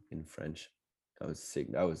vacation in French. I was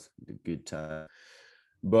sick. That was a good time.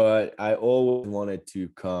 But I always wanted to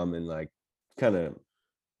come and like kind of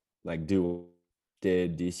like do what I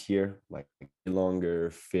did this year, like longer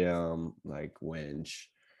film, like wench,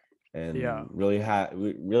 and really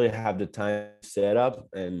have the time set up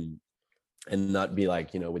and not be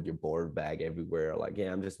like, with your board bag everywhere. Like,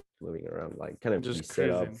 yeah, I'm just moving around, like kind of just set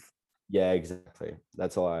up. Yeah, exactly.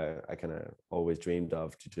 That's all I kind of always dreamed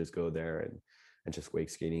of, to just go there and just wake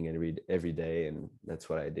skating every day, and that's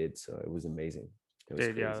what I did. So it was amazing. It was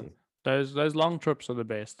crazy. Those long trips are the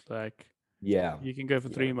best. Like, you can go for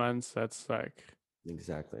 3 months. That's like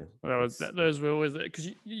exactly. Those were always, because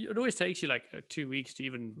it always takes you like 2 weeks to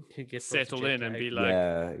even get settled in and be like,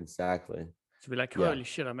 exactly. To be like, holy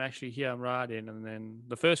shit, I'm actually here, I'm riding. And then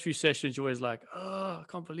the first few sessions, you're always like, oh, I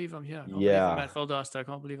can't believe I'm here. I can't believe I'm at Valdosta. I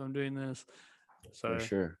can't believe I'm doing this. So, for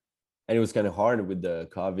sure. And it was kind of hard with the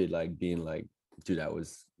COVID, like being like, dude, I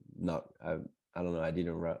was not, I don't know, I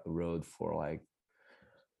didn't rode for like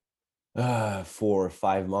 4 or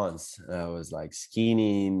 5 months. I was like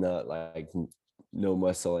skinny, not like no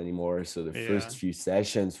muscle anymore. So the first few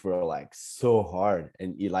sessions were like so hard,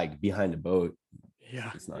 and you like behind the boat.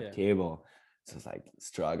 It's not cable. So it's like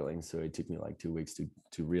struggling. So it took me like 2 weeks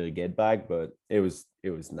to really get back, but it was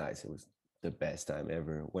nice. It was the best time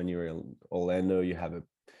ever. When you're in Orlando, you have a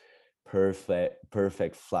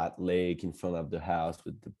perfect flat lake in front of the house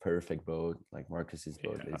with the perfect boat. Like Marcus's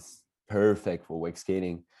boat is perfect for wake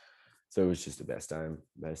skating. So it was just the best time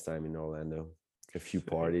in Orlando. A few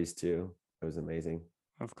parties too. It was amazing.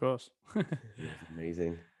 Of course. It was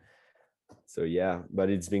amazing. So yeah, but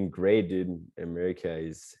it's been great, dude. America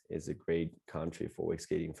is a great country for wake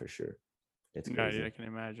skating for sure. It's crazy. No, I can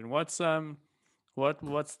imagine. What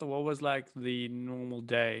was like the normal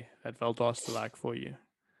day at Valdosta like for you?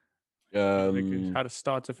 How to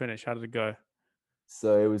start to finish? How did it go?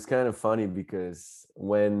 So it was kind of funny because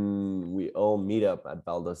when we all meet up at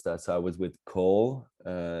Valdosta, so I was with Cole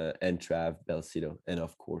and Trav Belcito, and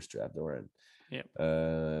of course Trav Doran.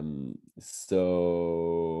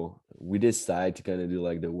 So we decided to kind of do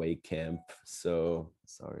like the wake camp. So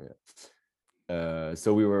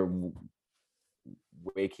so we were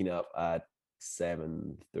waking up at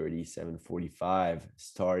 7:30, 7:45,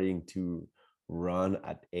 starting to run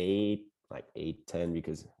at 8, like 8:10,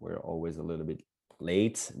 because we're always a little bit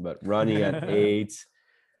late, but running at 8,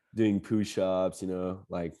 doing push-ups,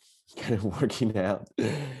 like kind of working out.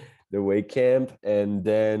 the weight camp, and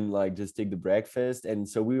then like just take the breakfast. And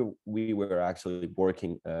so we were actually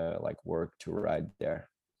working like work to ride there.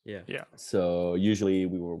 Yeah. So usually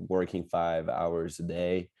we were working 5 hours a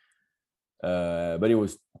day. But it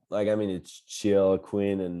was like, I mean, it's chill.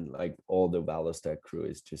 Quinn and like all the Valostech crew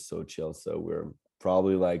is just so chill. So we're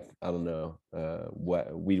probably like, I don't know,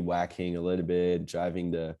 weed whacking a little bit, driving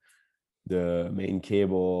the main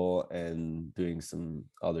cable and doing some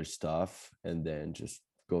other stuff, and then just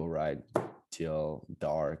go ride till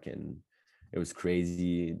dark. And it was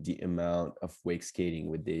crazy the amount of wake skating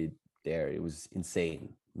we did there. It was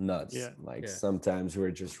insane, nuts. Yeah. Like sometimes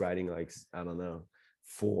we're just riding like, I don't know,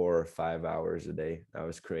 4 or 5 hours a day. That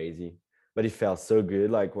was crazy, but it felt so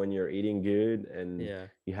good. Like when you're eating good and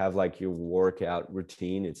you have like your workout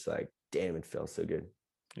routine, it's like, damn, it felt so good.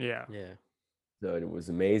 Yeah. So it was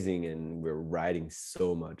amazing, and we're riding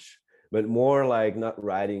so much, but more like not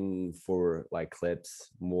riding for like clips,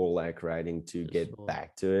 more like riding to get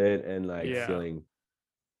back to it and like feeling.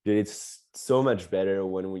 Dude, it's so much better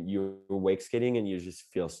when you're wake skating and you just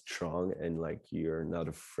feel strong and like you're not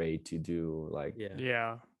afraid to do like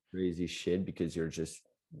crazy shit, because you're just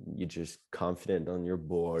confident on your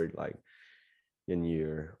board, like, and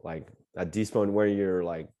you're like at this point where you're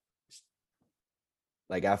like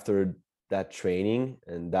after that training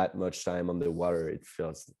and that much time on the water, it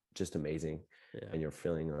feels just amazing. And you're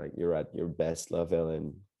feeling like you're at your best level,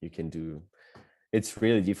 and you can do, it's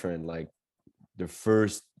really different. Like the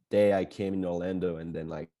first day I came in Orlando, and then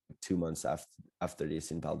like 2 months after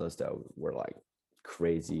this in Valdosta were like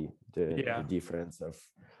crazy, the difference of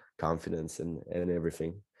confidence and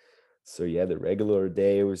everything. So yeah, the regular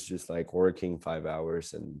day was just like working 5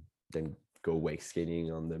 hours and then go wake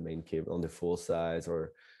skating on the main cable on the full size,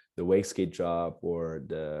 or the wake skate drop, or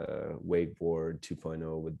the wakeboard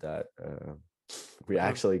 2.0 with that we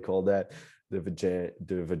actually call that the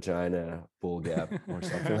vagina bull gap or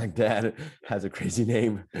something like that. It has a crazy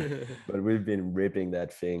name, but we've been ripping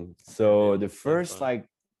that thing. So the first like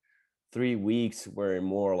 3 weeks were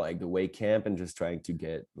more like the wake camp and just trying to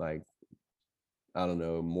get like, I don't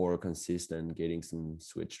know, more consistent, getting some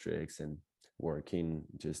switch tricks and working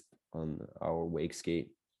just on our wake skate,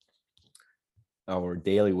 our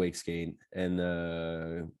daily wake skate. And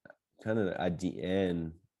kind of at the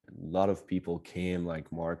end, a lot of people came,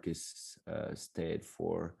 like Marcus stayed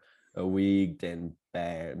for a week, then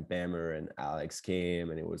Bammer and Alex came,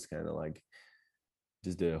 and it was kind of like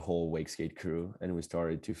just the whole wake skate crew, and we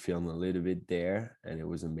started to film a little bit there, and it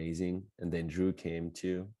was amazing. And then Drew came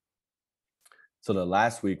too. So the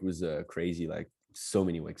last week was crazy, like so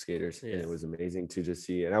many wake skaters, and it was amazing to just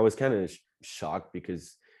see. And I was kind of shocked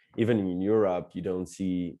because even in Europe, you don't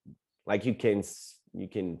see, like, you can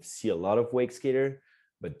see a lot of wake skater,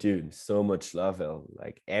 but dude, so much level.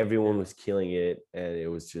 Like everyone was killing it, and it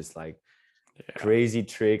was just like crazy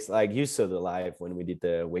tricks. Like you saw the live when we did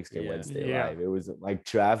the Wake Skate Wednesday live. It was like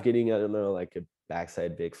Trav getting, I don't know, like a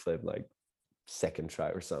backside big flip, like second try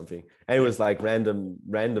or something, and it was like random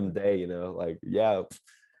day, you know, like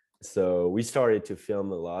so we started to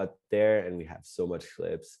film a lot there, and we have so much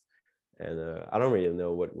clips. And I don't really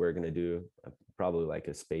know what we're gonna do, probably like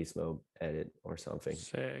a space mode edit or something.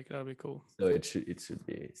 Sick, that'd be cool. So it should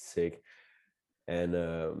be sick. And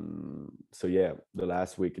so yeah, the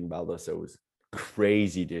last week in Baldosa was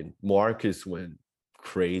crazy, dude. Marcus went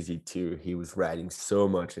crazy too. He was riding so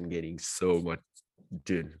much and getting so much.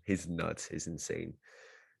 Dude, he's nuts. He's insane.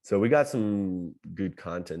 So we got some good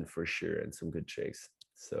content for sure, and some good tricks.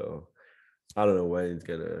 So I don't know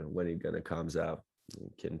when it gonna comes out.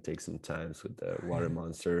 It can take some times with the water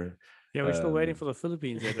monster. Yeah, we're still waiting for the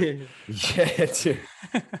Philippines. Yeah, dude.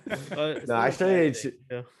 No, actually,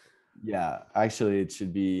 actually it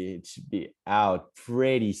should be out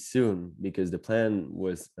pretty soon, because the plan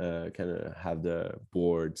was kind of have the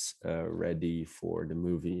boards ready for the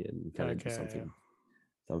movie, and kind of do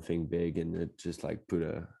something big, and just like put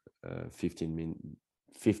a 15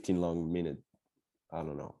 long minute, I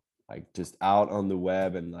don't know, like just out on the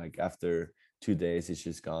web, and like after 2 days it's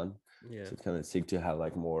just gone. So it's kind of sick to have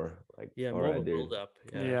like more like more build up.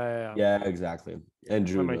 Yeah, exactly. And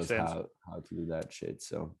Drew knows how to do that shit.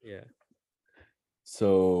 So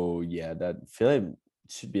that Philip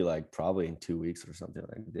should be like probably in 2 weeks or something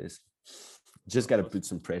like this. Just got to put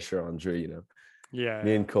some pressure on Drew, you know.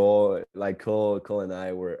 Me and Cole and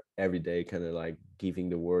I were every day kind of like giving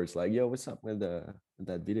the words like, yo, what's up with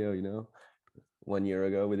that video, you know? 1 year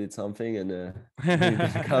ago we did something, and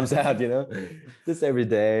it comes out, you know, just every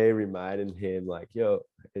day reminding him like, yo,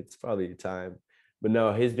 it's probably time. But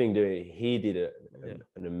no, he did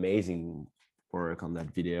an amazing work on that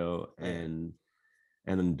video. And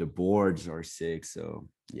and then the boards are sick. So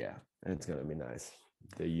yeah, it's gonna be nice.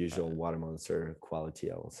 The usual Water Monster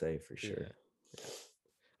quality, I will say, for sure. Yeah.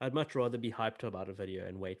 I'd much rather be hyped about a video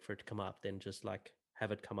and wait for it to come out than just like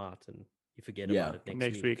have it come out and you forget about it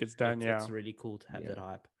next week. It's done. It's really cool to have that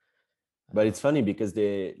hype. But it's funny because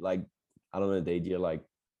they like, I don't know, they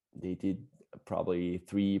did probably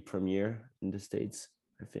 3 premiere in the States,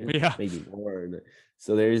 I think. Yeah, maybe more.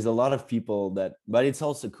 So there is a lot of people that, but it's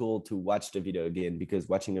also cool to watch the video again, because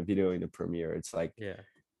watching a video in a premiere, it's like,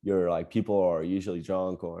 you're like, people are usually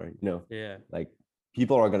drunk, or like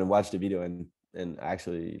people are gonna watch the video and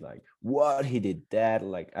actually like, what, he did that,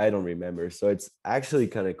 like, I don't remember. So it's actually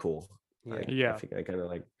kind of cool. I think I kind of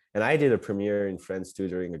like, and I did a premiere in France too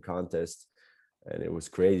during a contest, and it was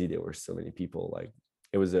crazy. There were so many people. Like,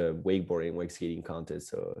 it was a wakeboarding, wake skating contest,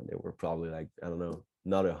 so there were probably like, I don't know,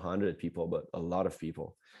 not 100 people, but a lot of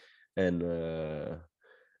people. And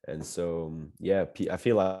so I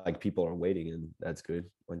feel like people are waiting, and that's good.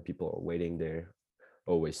 When people are waiting, they're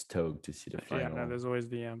always stoked to see the final. Yeah, no, there's always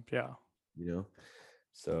the you know.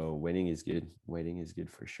 So waiting is good. Waiting is good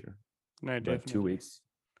for sure. No, but definitely. 2 weeks,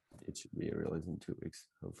 it should be released in 2 weeks,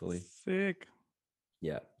 hopefully. Sick.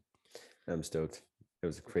 Yeah, I'm stoked. It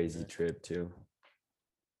was a crazy trip too.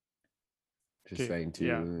 Just trying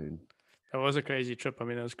to. That was a crazy trip. I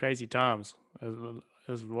mean, it was crazy times. It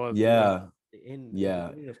was. Yeah. The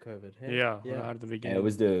beginning of COVID. Hey? Yeah, at the beginning.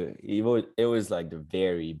 It was like the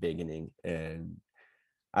very beginning, and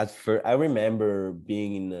at first I remember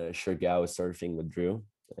being in Siargao surfing with Drew,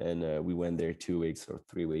 and we went there 2 weeks or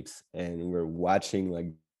 3 weeks, and we were watching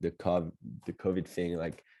like the COVID thing,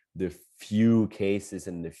 like the few cases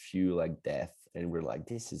and the few like death, and we're like,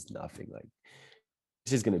 this is nothing. Like,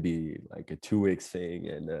 this is gonna be like a 2 weeks thing,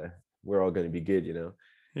 and we're all gonna be good,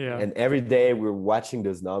 Yeah. And every day we're watching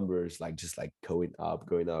those numbers, like just like going up,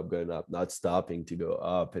 not stopping to go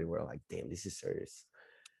up, and we're like, damn, this is serious.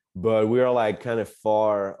 But we are like kind of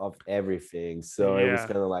far of everything, so it was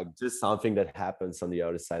kind of like just something that happens on the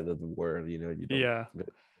other side of the world, you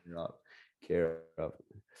don't care of.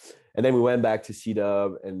 And then we went back to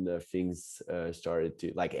C-Dub, and things started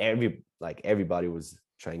to like everybody was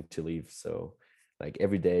trying to leave, so like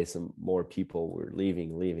every day some more people were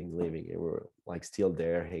leaving, and we're like still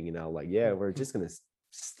there hanging out, like, yeah, we're just gonna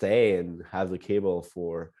stay and have the cable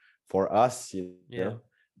for us, you know.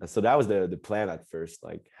 And so that was the plan at first,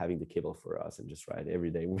 like having the cable for us and just ride every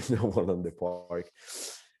day with no one on the park.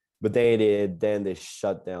 But then they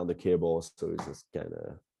shut down the cable, so it was just kind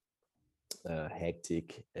of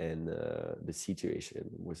hectic, and the situation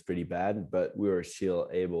was pretty bad, but we were still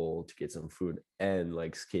able to get some food and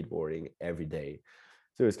like skateboarding every day.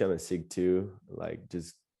 So it was kind of sick too, like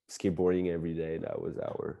just skateboarding every day. That was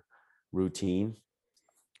our routine.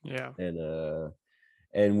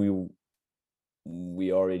 And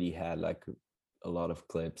we already had like a lot of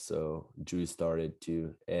clips, so Drew started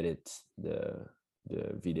to edit the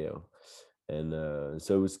video, and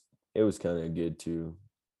so it was kind of good too.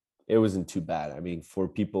 It wasn't too bad. I mean, for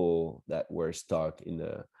people that were stuck in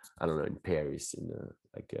I don't know, in Paris, in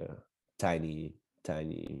like a tiny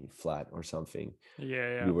flat or something.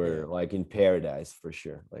 We were like in paradise for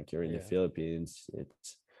sure. Like, you're in the Philippines.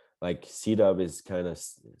 It's like C-Dub is kind of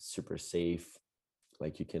super safe.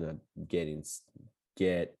 Like, you cannot get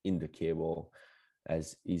in the cable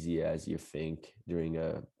as easy as you think during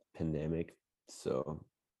a pandemic. So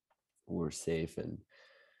we're safe and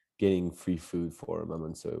getting free food for a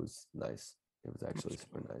moment, so it was nice. It was actually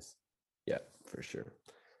super nice. Yeah, for sure.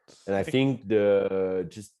 And I think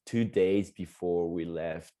just 2 days before we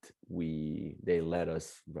left, they let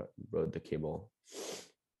us rode the cable.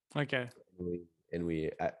 Okay. And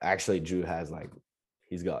we actually, Drew has like,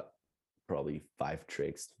 he's got probably 5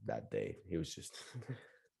 tricks that day. He was just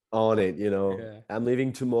on it, I'm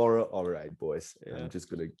leaving tomorrow. All right, boys. I'm just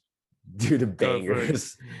gonna do the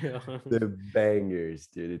bangers. The bangers,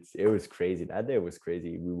 dude. It was crazy. That day was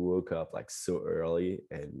crazy. We woke up like so early,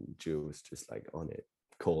 and Drew was just like on it,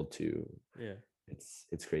 cold too.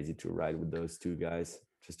 It's crazy to ride with those 2 guys,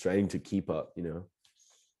 just trying to keep up,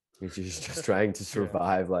 He's just trying to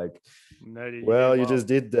survive. Like, well, you just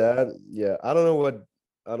did that. Yeah, I don't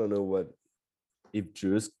know what if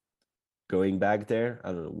Drew's going back there.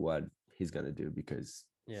 I don't know what he's gonna do, because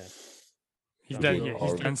he's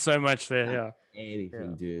done so much there.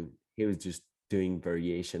 Anything, dude. He was just doing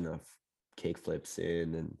variation of cake flips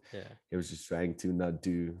and he was just trying to not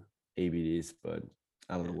do ABDs, but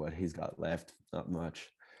I don't know what he's got left. Not much.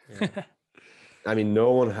 I mean,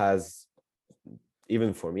 no one has.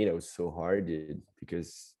 Even for me, that was so hard, dude,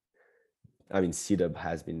 because I mean, C-Dub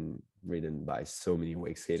has been ridden by so many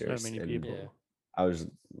wake skaters, so many people. I was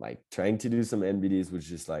like trying to do some NBDs,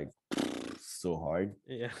 which is like so hard.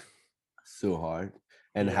 Yeah. So hard.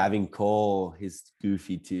 And having Cole, he's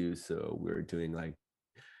goofy too. So we're doing like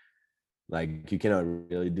you cannot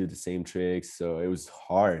really do the same tricks. So it was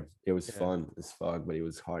hard. It was fun as fuck, but it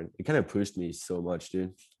was hard. It kind of pushed me so much,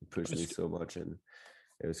 dude. It pushed me so much, and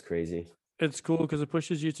it was crazy. It's cool because it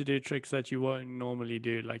pushes you to do tricks that you won't normally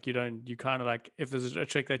do. Like you kind of like, if there's a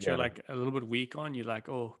trick that you're like a little bit weak on, you're like,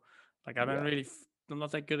 oh, like I don't really, I'm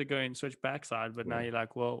not that good at going switch backside. But now you're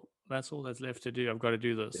like, well, that's all that's left to do. I've got to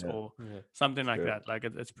do this or something like that. Like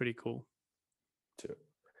it's pretty cool. True.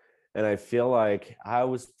 And I feel like I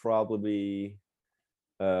was probably,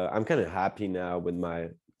 I'm kind of happy now with my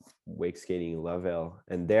wake skating level.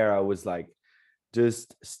 And there I was like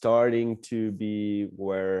just starting to be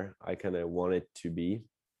where I kind of wanted to be.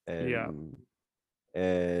 And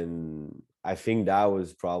I think that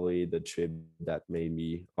was probably the trip that made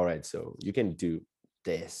me, all right, so you can do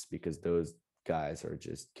this because those guys are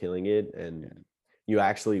just killing it. And you're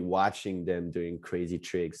actually watching them doing crazy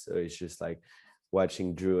tricks. So it's just like,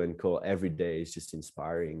 watching Drew and Cole every day is just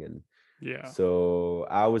inspiring. And so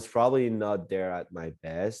I was probably not there at my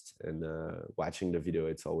best. And watching the video,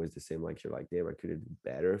 it's always the same. Like you're like, damn, I could have done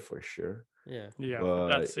better for sure. But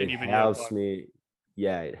that's it helps me.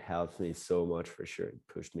 Yeah, it helps me so much for sure. It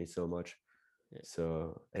pushed me so much.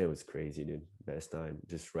 So it was crazy, dude. Best time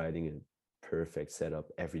just riding a perfect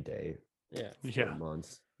setup every day. For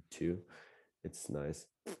months too. It's nice.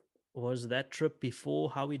 Was that trip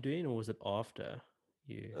before How We Doing, or was it after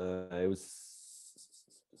you? It was,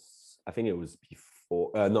 I think it was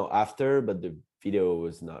before, no, after, but the video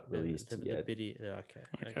was not released yet. The video,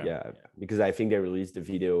 okay. Yeah, because I think they released the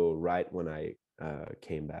video right when I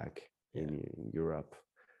came back in Europe.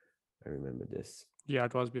 I remember this. Yeah,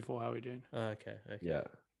 it was before How We Doing. Okay. Yeah.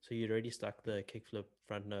 So you'd already stuck the kickflip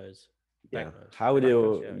front nose, back nose. How We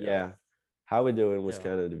Doing, How We Doing was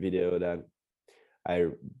kind of the video that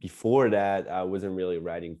before that I wasn't really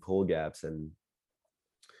riding pull gaps, and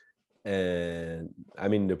I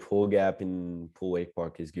mean the pull gap in Pool Wake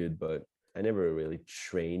Park is good, but I never really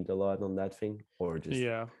trained a lot on that thing, or just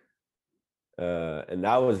and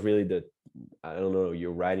that was really I don't know,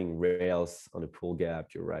 you're riding rails on a pull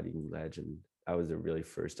gap, you're riding ledge, and that was the really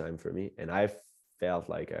first time for me. And I felt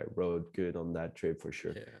like I rode good on that trip for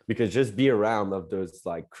sure, because just be around of those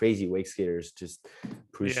like crazy wake skaters just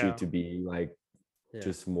push you to be like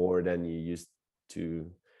just more than you used to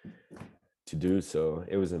do. So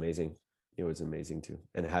it was amazing. It was amazing too.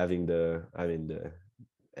 And having the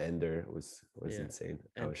ender was insane.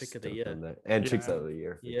 And trick of the year. On that. And tricks of the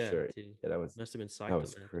year for sure. Dude. Yeah, that was must have been psyched. That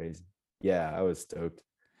was crazy. Yeah, I was stoked.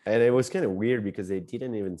 And it was kind of weird because they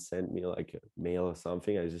didn't even send me like a mail or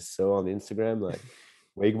something. I just saw on Instagram like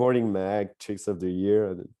Wakeboarding Mag tricks of the year,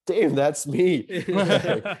 and damn, that's me.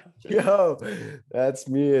 Like, yo, that's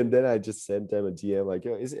me. And then I just sent them a DM like,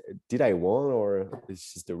 yo, did I won, or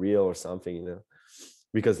it's just the real or something, you know?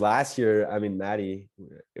 Because last year, I mean, Maddie,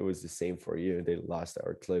 it was the same for you. They lost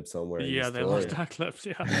our clip somewhere. Yeah, they lost our clips.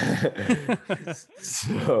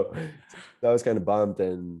 So that was kind of bummed.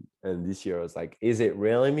 And this year I was like, is it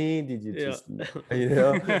really me? Did you just, you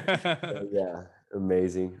know? So,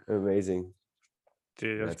 amazing.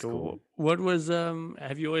 Dude, that's cool. What was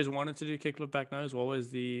have you always wanted to do kickflip back nose? What was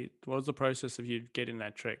the process of you getting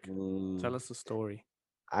that trick? Tell us the story.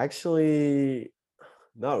 Actually,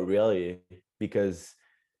 not really, because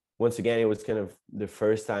once again it was kind of the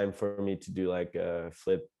first time for me to do like a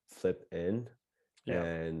flip in.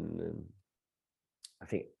 And I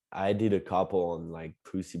think I did a couple on like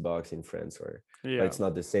Pussy Box in France, but it's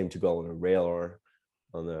not the same to go on a rail or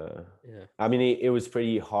on the I mean it was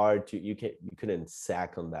pretty hard to you couldn't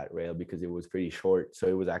sack on that rail because it was pretty short, so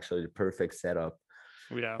it was actually the perfect setup.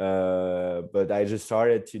 But I just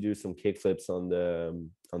started to do some kick flips on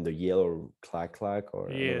the yellow clack, or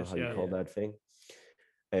I don't know how you call that thing,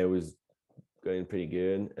 and it was going pretty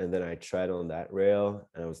good. And then I tried on that rail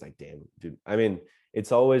and I was like, damn, dude, I mean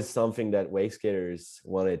it's always something that wake skaters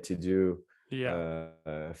wanted to do,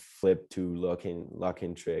 flip to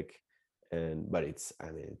lock-in trick. But it's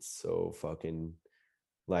so fucking,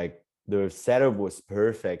 like, the setup was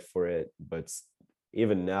perfect for it, but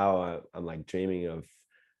even now I'm like dreaming of,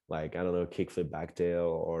 like, I don't know, kickflip backtail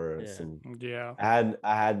or some. I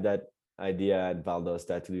had that idea at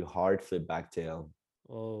Valdosta to do hard flip backtail.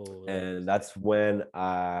 And that's when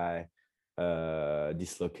I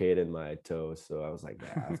dislocated my toe. So I was like,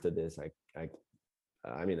 after this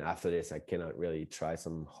after this I cannot really try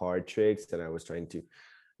some hard tricks, and I was trying to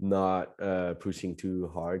not pushing too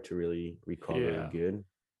hard to really recover good.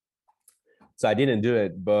 So I didn't do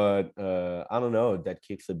it, but I don't know, that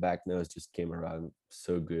kickflip back nose just came around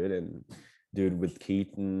so good. And dude, with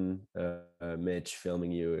Keaton, Mitch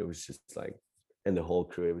filming you, it was just like, and the whole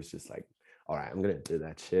crew, it was just like, all right, I'm gonna do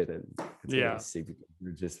that shit, and it's gonna be sick because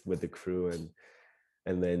we're just with the crew,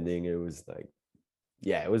 and the ending, it was like,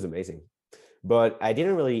 yeah, it was amazing. But I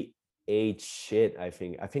didn't really ate shit. I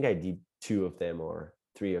think I did 2 of them or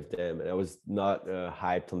 3 of them, and I was not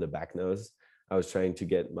hyped on the back nose. I was trying to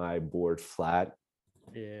get my board flat.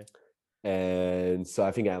 Yeah. And so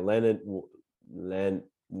I think I landed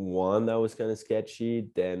one that was kind of sketchy.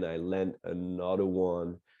 Then I landed another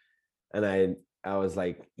one, and I was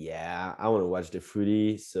like, yeah, I want to watch the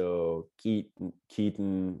footy. So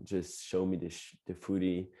Keaton just showed me the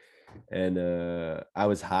footy, and I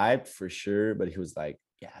was hyped for sure. But he was like,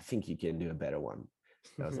 yeah, I think you can do a better one.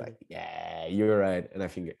 I was like, yeah, you're right. And I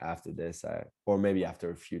think after this, or maybe after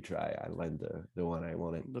a few try, I land the one I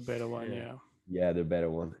wanted. The better one, yeah. Yeah, the better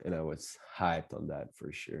one. And I was hyped on that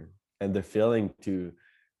for sure. And the feeling to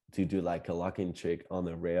do like a locking trick on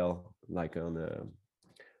a rail, like on a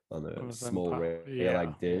small rail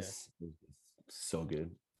like this, so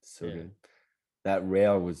good. So good. That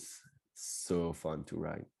rail was so fun to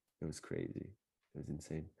ride. It was crazy. It was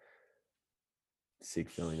insane.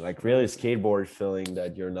 Sick feeling, like really skateboard feeling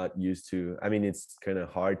that you're not used to. I mean, it's kind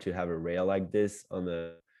of hard to have a rail like this on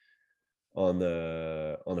a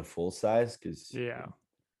full size, because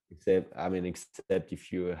except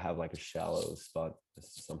if you have like a shallow spot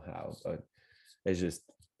somehow. But it's just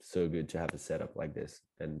so good to have a setup like this,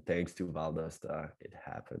 and thanks to Valdosta, it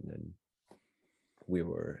happened, and we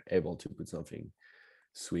were able to put something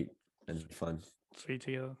sweet and fun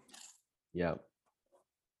together. Yeah.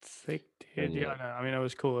 Sick, dude. Yeah, no, I mean, it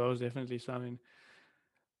was cool. That was definitely something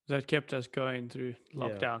that kept us going through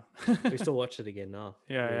lockdown. We still watch it again now.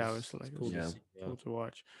 Yeah, it was like cool to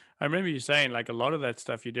watch. I remember you saying like a lot of that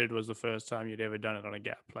stuff you did was the first time you'd ever done it on a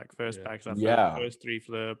gap, like first back stuff, first 3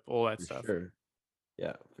 flip, all that stuff. Sure.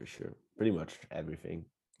 Yeah, for sure. Pretty much everything.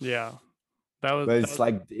 Yeah. But it's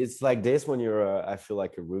like this when you're I feel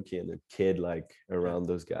like a rookie and a kid, like around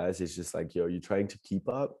those guys. It's just like, yo, you're trying to keep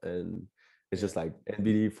up, and it's just like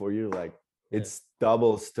NBD for you, like it's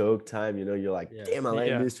double stoke time, you know. You're like, damn, I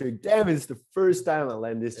land this trick. Damn, it's the first time I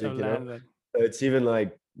land this trick, you know. So it's even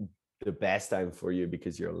like the best time for you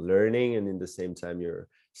because you're learning, and in the same time you're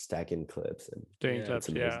stacking clips and doing clips.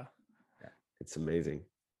 Yeah, it's amazing.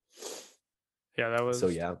 Yeah, that was so.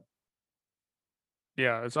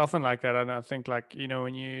 Yeah, it's often like that. And I think, like, you know,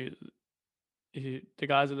 when the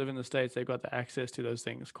guys that live in the States, they've got the access to those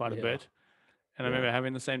things quite a bit. And I remember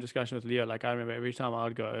having the same discussion with Leo. Like, I remember every time I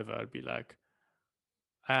would go over, I'd be like,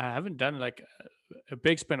 I haven't done like a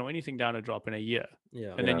big spin or anything down a drop in a year.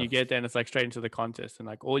 Yeah. And then you get there and it's like straight into the contest. And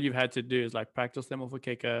like all you've had to do is like practice them off a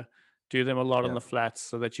kicker, do them a lot on the flats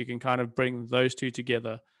so that you can kind of bring those two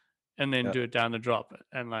together and then do it down the drop.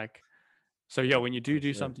 And like, so when you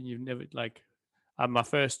do something you've never like, my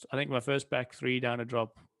first back 3 down a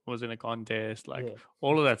drop was in a contest. Like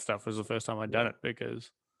all of that stuff was the first time I'd done it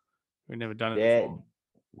because we've never done it before.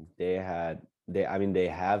 They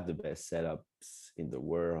have the best setups in the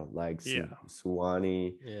world, like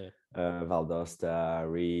Suwannee, Valdosta,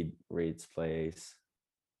 Reed's place.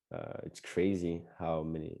 It's crazy how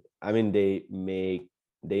many. I mean, they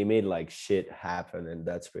made like shit happen, and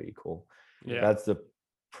that's pretty cool. That's the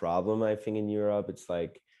problem, I think, in Europe. It's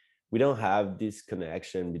like we don't have this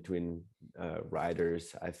connection between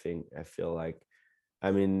riders. I feel like,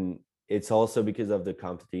 I mean, it's also because of the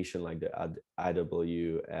competition, like the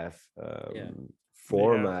IWF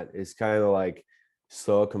format is kind of like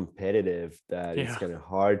so competitive that it's kind of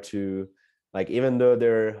hard to, like, even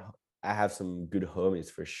though I have some good homies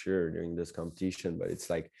for sure during this competition, but it's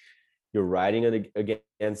like you're riding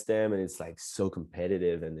against them and it's like so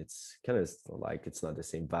competitive, and it's kind of like it's not the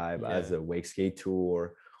same vibe as a wake skate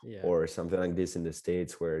tour or something like this in the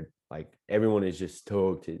States, where like everyone is just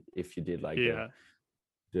stoked if you did like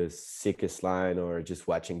the sickest line, or just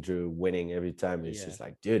watching Drew winning every time. It's just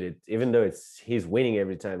like, dude, even though he's winning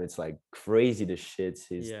every time, it's like crazy the shits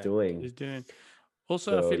he's doing.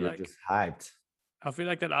 Also, so I feel like just hyped. I feel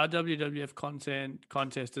like that RWWF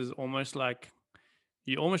contest is almost like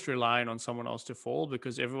you're almost relying on someone else to fall,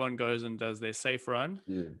 because everyone goes and does their safe run.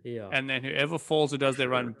 And then whoever falls or does their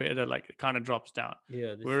run better, like it kind of drops down.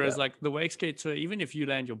 Whereas like the wake skate tour, even if you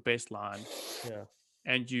land your best line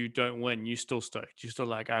and you don't win, you still stoked. You're still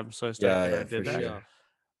like, I'm so stoked that I did that. Sure.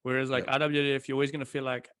 Whereas like RWWF, you're always going to feel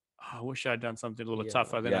like, oh, I wish I'd done something a little bit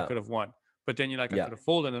tougher. Then I could have won. But then you're like, I could have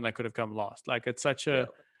fallen and I could have come last. Like it's such a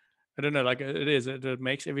I don't know, like it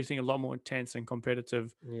makes everything a lot more intense and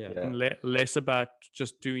competitive, and less about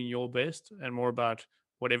just doing your best and more about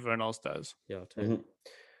what everyone else does. Yeah, totally.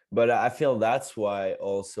 But I feel that's why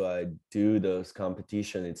also I do those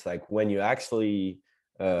competition. It's like when you actually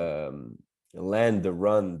land the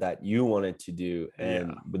run that you wanted to do,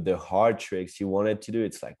 and with the hard tricks you wanted to do,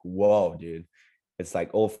 it's like, whoa, dude. It's like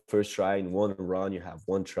all first try in one run, you have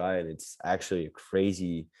one try, and it's actually a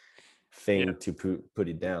crazy thing to put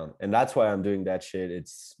it down. And that's why I'm doing that shit.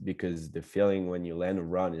 It's because the feeling when you land a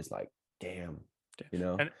run is like, damn, you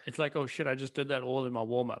know? And it's like, oh shit, I just did that all in my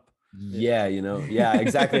warm-up. Yeah, you know, yeah,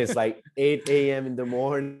 exactly. It's like 8 a.m. in the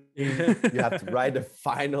morning. You have to ride the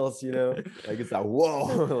finals, you know, like it's like,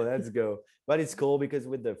 whoa, let's go. But it's cool because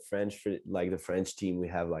with the French team, we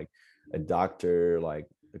have like a doctor, like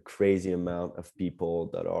a crazy amount of people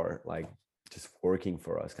that are like just working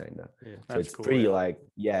for us, kind of. So it's cool, pretty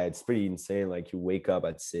it's pretty insane. Like you wake up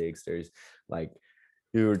at 6, there's like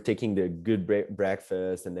you're taking the good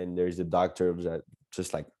breakfast, and then there's a doctor that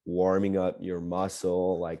just like warming up your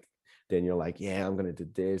muscle, like then you're like, yeah, I'm gonna do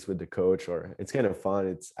this with the coach, or it's kind of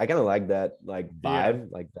fun. I kind of like that like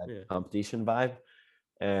vibe, like that competition vibe.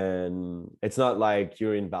 And it's not like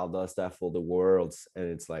you're in Valdosta for the worlds and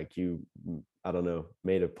it's like you, I don't know,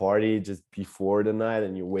 made a party just before the night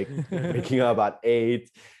and you waking up at 8,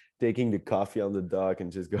 taking the coffee on the dock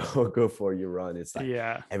and just go for your run. It's like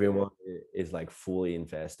everyone is like fully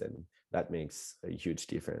invested. That makes a huge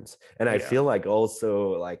difference. And I feel like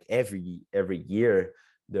also like every year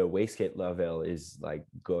the wastegate level is like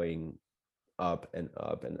going up and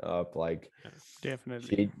up and up. Like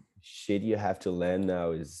definitely shit you have to land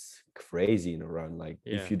now is crazy in a run. Like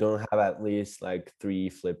if you don't have at least like 3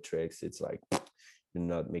 flip tricks, it's like you're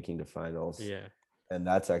not making the finals. And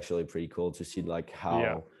that's actually pretty cool to see like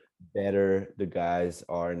how better the guys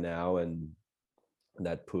are now, and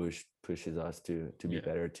that pushes us to be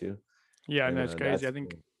better too. And that's crazy. I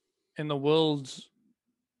think in the worlds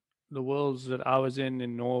that I was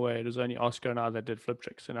in Norway, it was only Oscar and I that did flip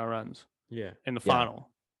tricks in our runs. In the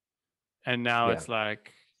final. And now it's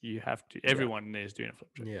like you have to, everyone is doing a flip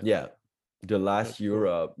trick. The last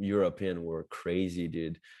European were crazy,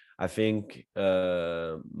 dude. I think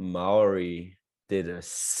Maori did a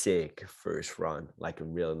sick first run, like a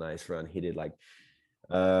real nice run. He did like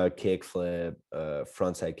kick flip,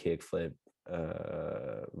 frontside kick flip,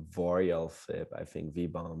 Varial flip, I think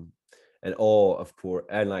V-bomb, and all of course,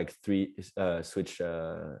 and like 3 switch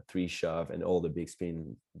 3 shove and all the big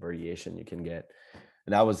spin variation you can get.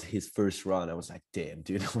 And that was his first run. I was like, damn,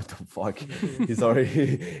 dude, what the fuck?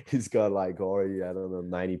 he's got like already, I don't know,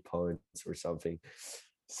 90 points or something.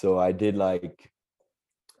 So I did like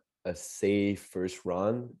a safe first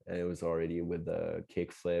run, and it was already with the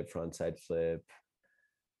kick flip, frontside flip,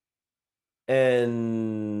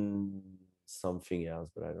 and something else,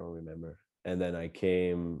 but I don't remember. And then I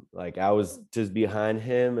came, like I was just behind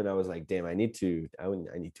him, and I was like, damn, I need to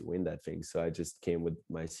win that thing. So I just came with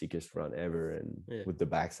my sickest run ever, and with the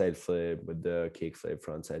backside flip, with the kick flip,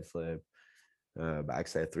 frontside flip,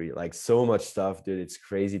 backside 3, like so much stuff, dude. It's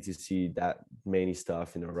crazy to see that many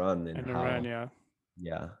stuff in a run. And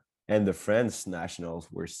and the French nationals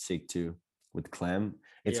were sick too with Clem.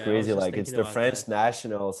 It's crazy, like it's the French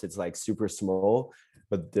nationals, it's like super small,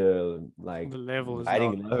 but the level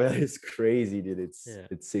is crazy, dude. It's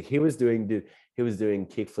sick. He was doing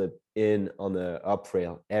kickflip in on the up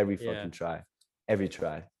rail every fucking try,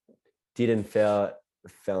 didn't fail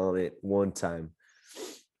on it one time.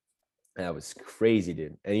 That was crazy,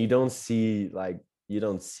 dude. And you don't see that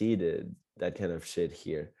kind of shit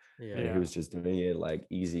here. He was just doing it like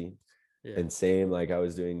easy. And same, like I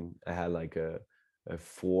had like a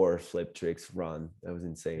 4 flip tricks run. That was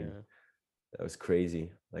insane. That was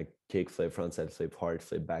crazy. Like kick flip, frontside flip, hard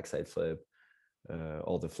flip, backside flip,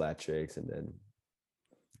 all the flat tricks, and then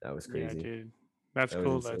that was crazy. Yeah, dude. That's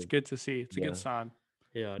cool. That's good to see. It's a good sign.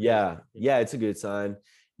 Yeah, it's a good sign.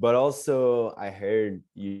 But also, I heard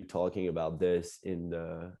you talking about this in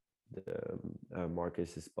the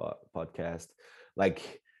Marcus's podcast.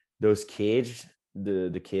 Like those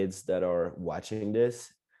the kids that are watching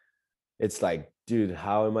this, it's like, dude,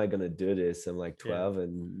 how am I gonna do this? I'm like 12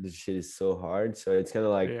 and this shit is so hard. So it's kind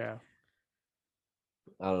of like, I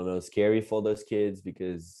don't know, scary for those kids,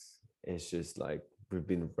 because it's just like we've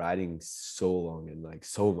been riding so long and like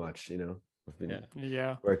so much, you know.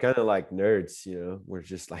 We're kind of like nerds, you know. We're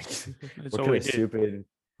just like we're kind of stupid.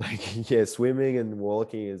 Like swimming and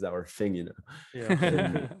walking is our thing, you know.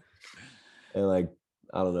 And like,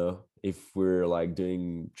 I don't know if we're like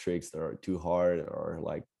doing tricks that are too hard, or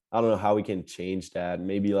like I don't know how we can change that.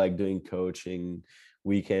 Maybe like doing coaching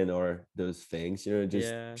weekend or those things,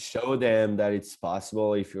 just show them that it's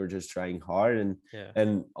possible if you're just trying hard,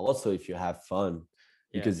 and also if you have fun,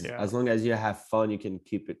 because as long as you have fun, you can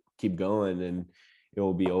keep going, and it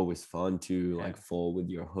will be always fun to like fall with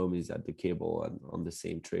your homies at the cable and on the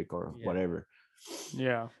same trick or whatever.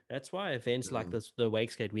 Yeah, that's why events like this, the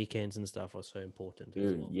wake skate weekends and stuff, are so important.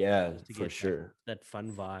 Dude, well, yeah, to for get sure. that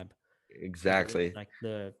fun vibe. Exactly. Like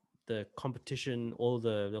the competition, all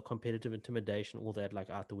the competitive intimidation, all that, like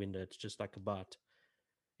out the window. It's just like about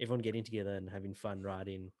everyone getting together and having fun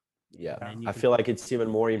riding. Yeah, I feel like it's even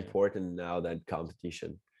more important now than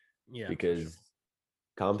competition. Yeah, because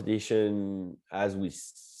competition, as we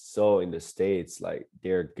saw in the States, like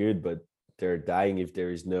they're good, but they're dying if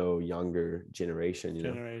there is no younger generation.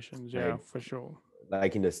 Generations, yeah, for sure.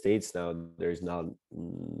 Like in the States now, there's not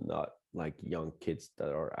like young kids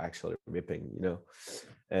that are actually ripping,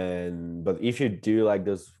 and but if you do like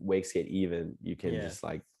those wake skate even, you can just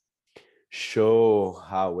like show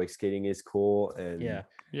how wake skating is cool, and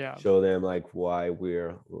show them like why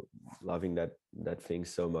we're loving that thing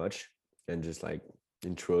so much, and just like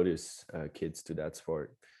introduce kids to that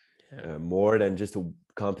sport. More than just a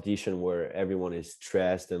competition where everyone is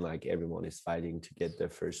stressed and like everyone is fighting to get the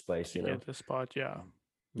first place, get the spot.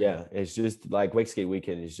 Yeah, it's just like wake skate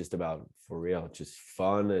weekend is just about, for real, just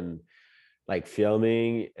fun and like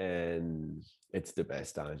filming, and it's the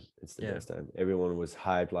best time. It's the best time. Everyone was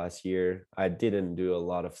hyped last year. I didn't do a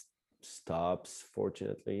lot of stops,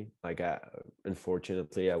 fortunately. Like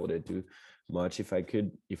unfortunately, I wouldn't do much if I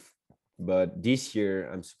could. But this year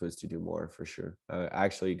I'm supposed to do more for sure.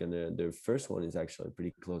 Actually, the first one is actually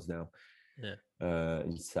pretty close now.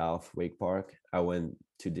 In South Wake Park. I went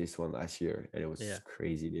to this one last year, and it was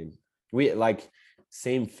crazy, dude. We like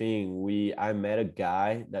same thing. I met a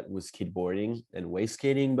guy that was skateboarding and wake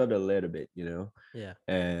skating, but a little bit,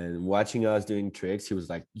 and watching us doing tricks, he was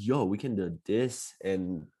like, yo, we can do this.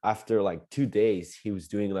 And after like 2 days, he was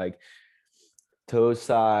doing like toe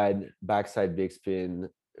side, backside big spin,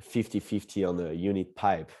 50-50 on the unit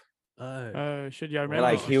pipe. Oh shit! Yeah, I remember.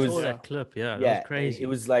 Like he was that clip. Yeah, that was crazy. He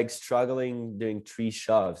was like struggling doing 3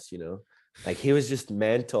 shoves. Like he was just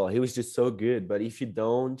mental. He was just so good. But if you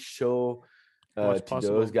don't show to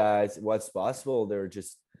those guys what's possible, they're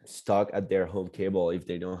just stuck at their home cable if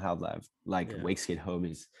they don't have like wake skate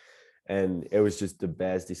homies. And it was just the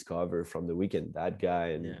best discover from the weekend. That guy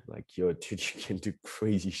and like, yo, dude, you can do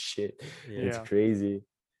crazy shit. It's crazy.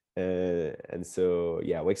 And so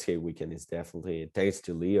wake skate weekend is definitely, thanks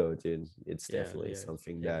to Leo, dude, it's definitely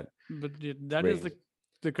something that. But that is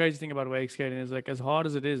the crazy thing about wake skating is, like, as hard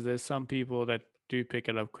as it is, there's some people that do pick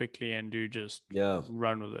it up quickly and do just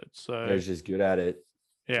run with it. So they're just good at it.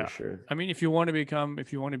 Yeah, for sure. I mean, if you want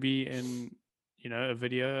to be in a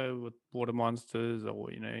video with Water Monsters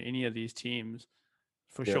or any of these teams,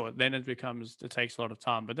 for sure, then it takes a lot of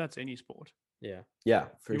time. But that's any sport. Yeah,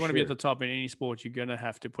 for sure. You want to be at the top in any sport, you're gonna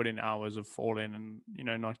have to put in hours of falling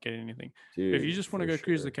and not getting anything. Dude, if you just want to go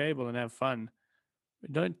cruise the cable and have fun,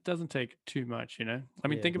 it doesn't take too much. I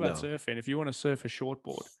mean, think about surfing. If you want to surf a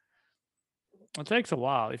shortboard, it takes a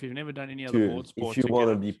while. If you've never done any other board sports, if you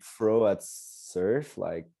want to be pro at surf,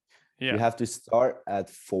 like you have to start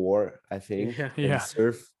at 4, I think, and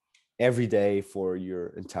surf every day for your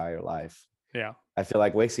entire life. Yeah. I feel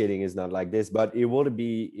like wake skating is not like this, but it would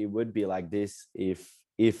be like this if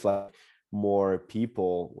like more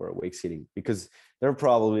people were wake skating, because there are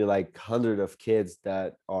probably like hundreds of kids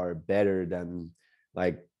that are better than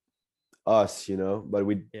like us, but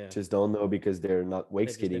we just don't know because they're not wake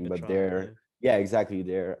skating, but they're exactly,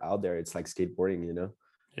 they're out there. It's like skateboarding,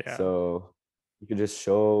 so you can just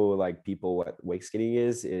show like people what wake skating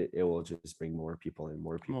is. It will just bring more people and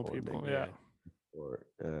more people, or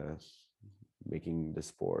making the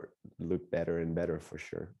sport look better and better for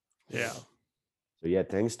sure. So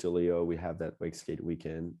thanks to Leo, we have that wake skate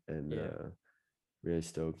weekend, and really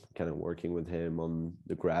stoked kind of working with him on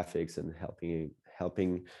the graphics and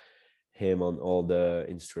helping him on all the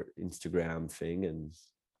Instagram thing, and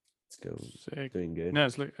it's doing good. No,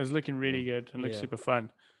 it's looking really good and looks super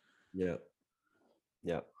fun. Yeah.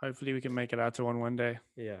 Hopefully we can make it out to one day.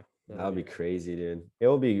 That'll be crazy, dude. It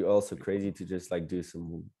will be also crazy to just like do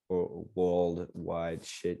some worldwide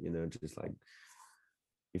shit, just like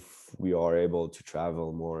if we are able to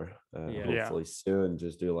travel more, hopefully soon,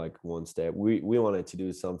 just do like one step. We wanted to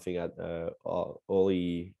do something at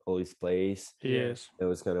Ollie's place. Yes. It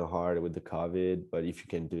was kind of hard with the COVID, but if you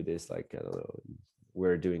can do this, like, I don't know,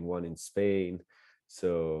 we're doing one in Spain.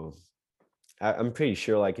 So I'm pretty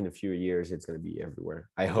sure like in a few years it's going to be everywhere.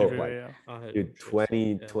 I hope do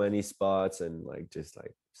 20 spots and like just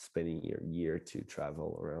like spending your year to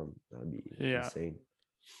travel around. That'd be insane.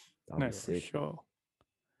 That'll be sick. For sure.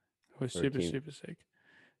 It was super sick.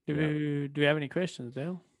 Do we have any questions,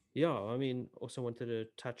 Dale? Yeah, I mean, also wanted to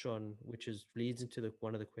touch on, which leads into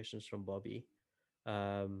one of the questions from Bobby.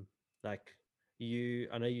 Like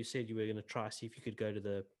I know you said you were going to try see if you could go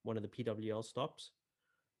to one of the PWL stops,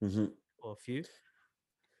 or a few.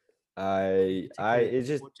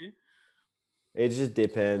 It just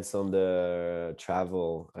depends on the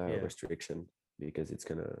travel restriction, because it's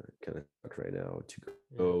gonna suck right now. To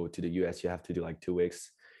go to the US, you have to do like 2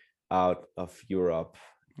 weeks out of Europe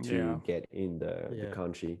to get in the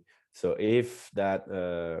country. So if that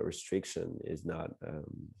restriction is not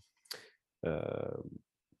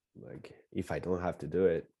like, if I don't have to do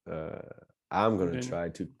it, I'm gonna try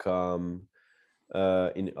to come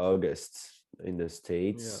in August in the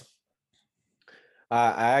States.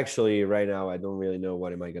 I actually, right now, I don't really know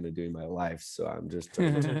what am I gonna do in my life, so I'm just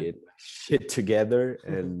trying to get my shit together.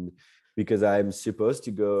 And because I'm supposed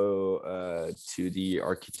to go to the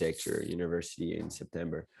architecture university in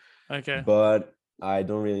September, but I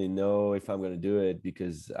don't really know if I'm gonna do it,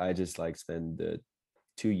 because I just like spend the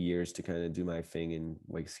 2 years to kind of do my thing in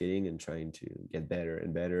wake skating and trying to get better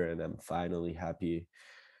and better, and I'm finally happy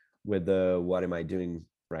with what am I doing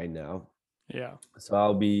right now.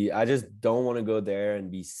 So I just don't want to go there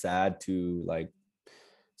and be sad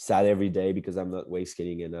every day because I'm not wake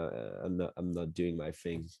skating and I'm not doing my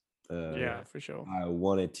thing. For sure. I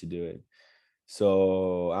wanted to do it.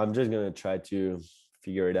 So I'm just gonna try to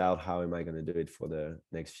figure it out. How am I gonna do it for the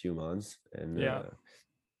next few months? And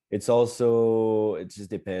it just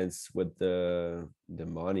depends with the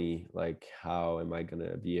money. Like, how am I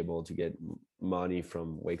gonna be able to get money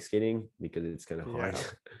from wake skating, because it's kind of hard.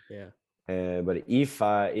 But if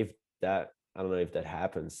that, I don't know if that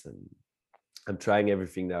happens, and I'm trying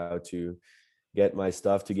everything now to get my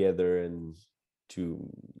stuff together and to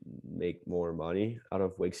make more money out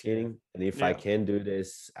of wake skating. And if I can do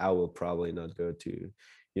this, I will probably not go to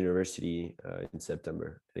university in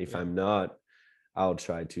September. And if I'm not, I'll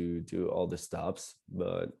try to do all the stops.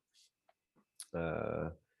 But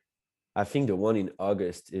I think the one in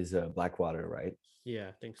August is Blackwater, right? Yeah,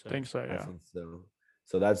 I think so. I think so.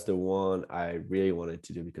 So that's the one I really wanted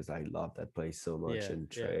to do, because I love that place so much, and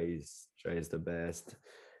Trey is the best.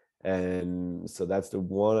 And so that's the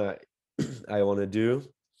one I want to do.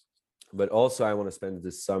 But also I want to spend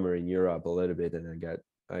this summer in Europe a little bit, and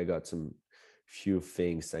I got some few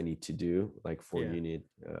things I need to do, like for unit,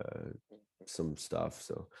 some stuff.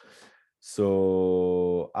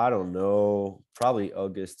 So I don't know, probably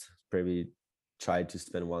August, probably try to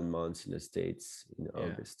spend 1 month in the States in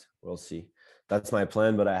August. We'll see. That's my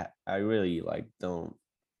plan, but I really I don't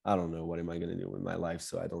know what am I going to do with my life,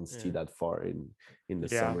 so I don't see that far in the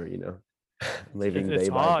summer, living day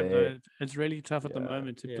by day. It's really tough at the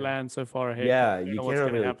moment to plan so far ahead. You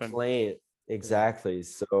can't really plan exactly.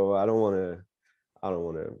 So I don't want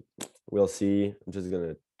to. We'll see. I'm just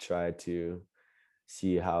gonna try to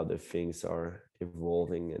see how the things are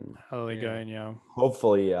evolving and how they're going.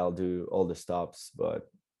 Hopefully I'll do all the stops, but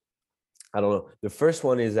I don't know. The first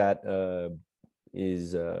one is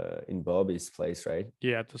in Bobby's place, right?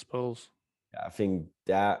 Yeah, at the Spills. I think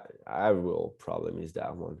that I will probably miss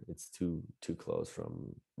that one. It's too close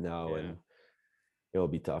from now, and it'll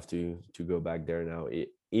be tough to go back there now.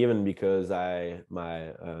 Even because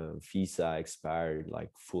my visa expired,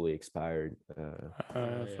 like fully expired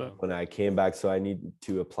when I came back, so I need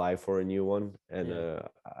to apply for a new one, and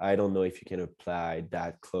I don't know if you can apply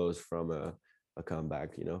that close from a comeback.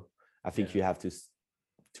 I think you have to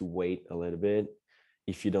wait a little bit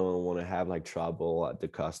if you don't want to have like trouble at the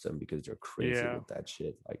custom, because they're crazy with that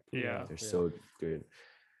shit. Like, they're so good.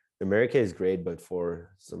 America is great, but for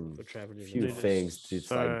few things, it's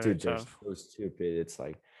so like, dude, they're so stupid. It's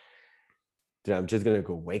like, dude, I'm just gonna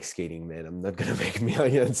go wake skating, man. I'm not gonna make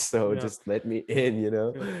millions, so just let me in,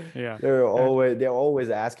 They're always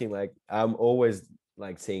asking, like, I'm always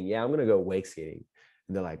like saying, I'm gonna go wake skating.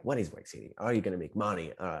 And they're like, what is wake skating? Are you gonna make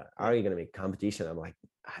money? Are you gonna make competition? I'm like,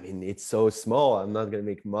 I mean, it's so small. I'm not gonna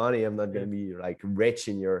make money. I'm not gonna be like rich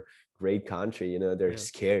in your great country. They're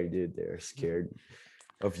scared, dude. They're scared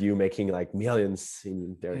of you making like millions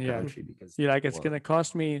in their country, because you're like, it's gonna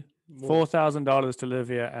cost me $4,000 to live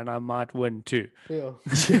here, and I might win too.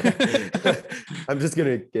 I'm just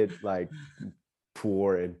gonna get like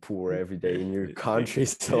poor and poor every day in your country.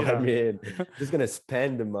 So I mean, I'm just gonna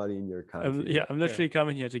spend the money in your country. I'm literally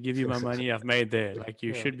coming here to give you my money I've made there. Like,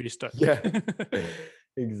 you should be stoked.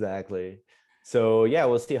 Exactly. So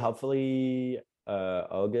we'll see. Hopefully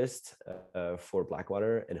August for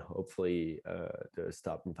Blackwater, and hopefully the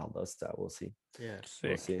stop in Valdosta. We'll see.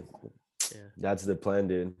 We'll see. That's the plan,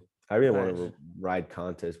 dude. I really want to ride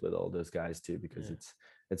contests with all those guys too, because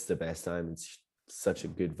it's the best time. It's such a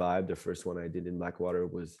good vibe. The first one I did in Blackwater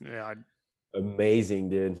was amazing,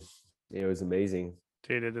 dude. It was amazing.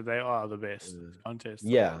 Dude, they are the best contests.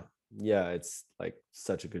 Yeah, it's like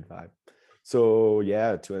such a good vibe. So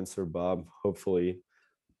yeah, to answer Bob, hopefully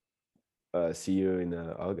see you in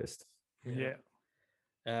August. Yeah.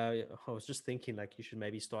 I was just thinking, like, you should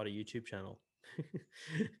maybe start a YouTube channel,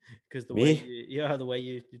 because the way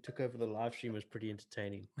you took over the live stream was pretty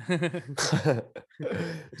entertaining.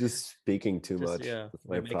 Just speaking too much. That's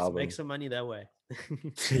my problem. Make some money that way.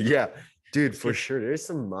 Yeah, dude, for sure. There's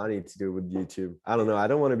some money to do with YouTube. I don't know. I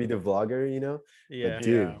don't want to be the vlogger, you know. Yeah, but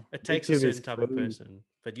dude, it takes a certain type of person.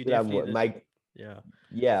 But you definitely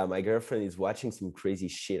my girlfriend is watching some crazy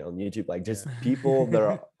shit on YouTube, like just people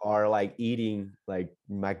that are like eating like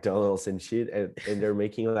McDonald's and shit, and they're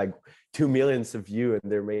making like 2 million of views,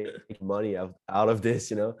 and they're making money out of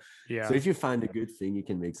this, you know. So if you find a good thing, you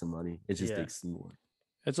can make some money. It just takes some more.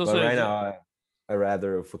 It's also right now I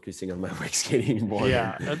rather focusing on my wake skating more.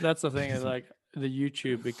 Yeah, that's the thing. Is like the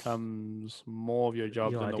YouTube becomes more of your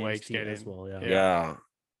job than the wake skating as well. Yeah,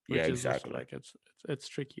 exactly. Like it's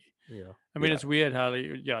tricky. Yeah, I mean, it's weird how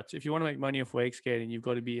if you want to make money off wake skating, you've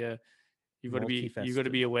got to be a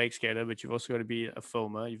wake skater, but you've also got to be a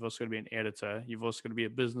filmer. You've also got to be an editor. You've also got to be a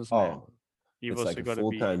businessman. You've it's also like got a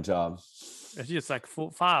full-time job. It's like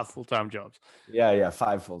 5 full-time jobs. Yeah,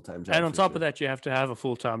 5 full-time jobs. And on top of that, you have to have a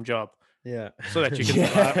full-time job. Yeah, so that you can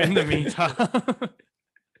survive in the meantime.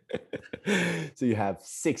 So you have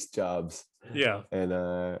 6 jobs. Yeah,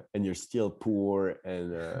 and you're still poor,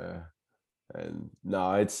 and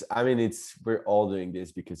no, we're all doing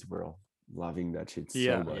this because we're all loving that shit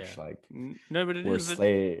so much. Like no, but we're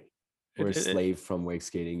a slave from wake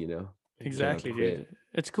skating, you know. Exactly, dude.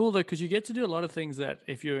 It's cool though, because you get to do a lot of things that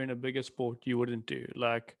if you're in a bigger sport you wouldn't do.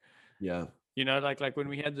 Like you know, like when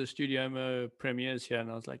we had the Studiomo premieres here,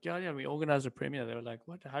 and I was like, yeah, we organized a premiere. They were like,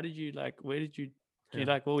 what? How did you where did you? You're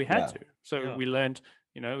like, well, we had to. So we learned,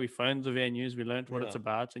 you know, we phoned the venues, we learned what it's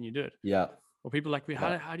about, and you do it. Yeah. Well, people are like,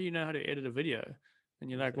 how do you know how to edit a video?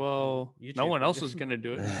 And you're like, well, YouTube. No one else is going to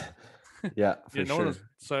do it. Yeah, for sure.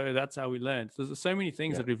 So that's how we learned. There's so many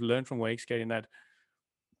things that we've learned from wake skating that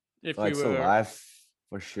if it's a life,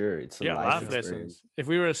 for sure. It's a life lessons. If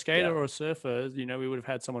we were a skater or a surfer, you know, we would have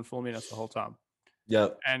had someone filming us the whole time. Yeah.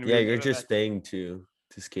 And you're just staying to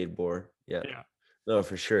skateboard. Yeah. No,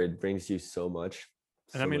 for sure. It brings you so much.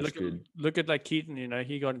 And I mean, look at like Keaton, you know,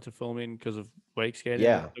 he got into filming because of wake skating.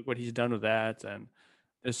 Yeah. Look what he's done with that. And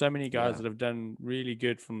there's so many guys that have done really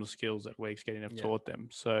good from the skills that wake skating have taught them.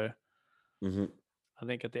 So I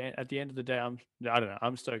think at the end of the day, I don't know,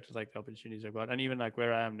 I'm stoked with like the opportunities I've got. And even like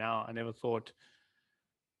where I am now, I never thought,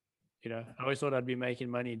 you know, I always thought I'd be making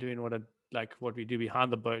money doing what we do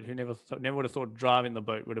behind the boat. Who never would have thought driving the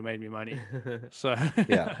boat would have made me money. So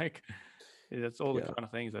like that's all the kind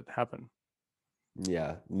of things that happen.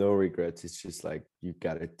 Yeah, no regrets. It's just like you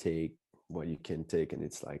gotta take what you can take, and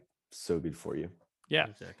it's like so good for you. Yeah,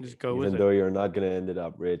 exactly. Just go with it. Even though you're not gonna end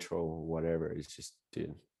up rich or whatever, it's just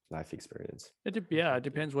life experience. It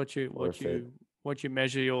depends what you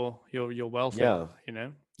measure your wealth. Yeah, you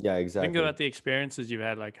know. Yeah, exactly. Think about the experiences you've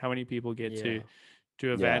had. Like how many people get to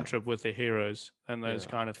do a van trip with their heroes and those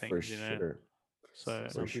kind of things. For you know. Sure. So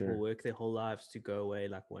some people work their whole lives to go away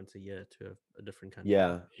like once a year to a different country.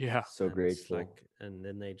 Yeah. So and grateful. And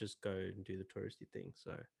then they just go and do the touristy thing.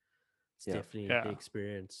 So it's definitely the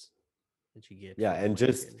experience that you get. Yeah, and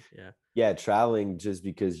just traveling just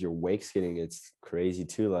because you're wake skating, it's crazy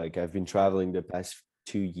too. Like I've been traveling the past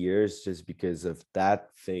 2 years just because of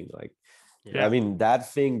that thing. Like I mean,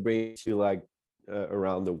 that thing brings you like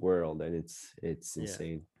around the world, and it's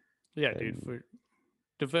insane. Yeah, dude.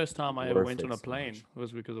 The first time I ever went on a plane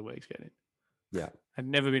was because of wake skating. Yeah. I'd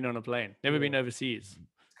never been on a plane, never been overseas.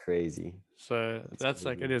 Crazy. So that's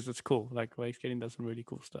like, it's cool. Like wake skating does some really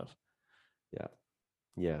cool stuff. Yeah.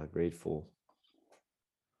 Yeah, grateful.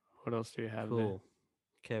 What else do you have there?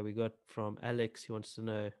 Okay, we got from Alex. He wants to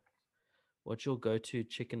know, what's your go-to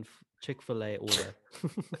Chick-fil-A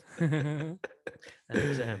order?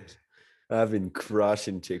 Exams. I've been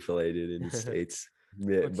crushing Chick-fil-A, dude, in the States.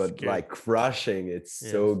 But like crushing, it's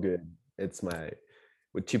so good. It's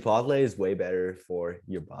with Chipotle is way better for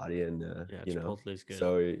your body, and you know, is good.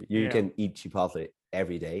 So you can eat Chipotle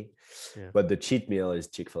every day, but the cheat meal is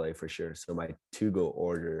Chick-fil-A for sure. So my to-go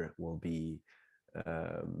order will be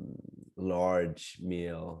large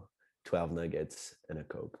meal, 12 nuggets and a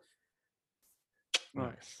Coke.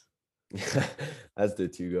 Nice. That's the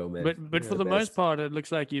to-go, man. But for the most part, it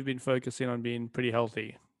looks like you've been focusing on being pretty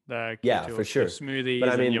healthy. Like Yeah, your, for sure. smoothies But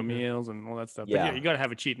I and your mean, meals and all that stuff. But yeah, you got to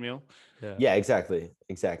have a cheat meal. yeah, exactly.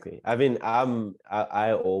 I mean,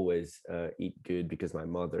 I always eat good because my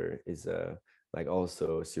mother is like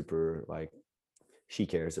also super like she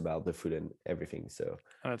cares about the food and everything. So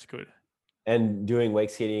that's good. And doing wake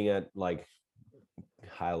skating at like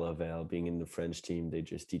high level, being in the French team, they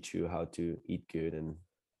just teach you how to eat good and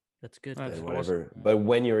that's good. And whatever. Awesome. But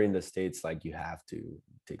when you're in the States, like you have to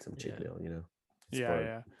take some cheat meal,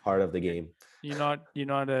 It's part of the game. You're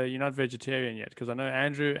not vegetarian yet, because I know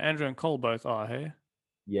Andrew and Cole both are. Hey.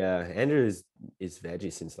 Yeah, Andrew is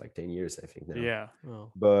veggie since like 10 years, I think now. Yeah.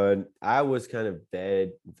 Oh. But I was kind of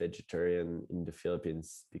vegetarian in the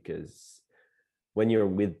Philippines because when you're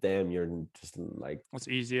with them, you're just like it's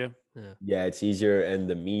easier. Yeah, it's easier, and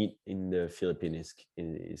the meat in the Philippines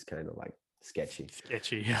is kind of like sketchy.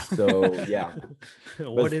 Yeah. So yeah.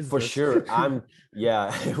 What is for this? sure?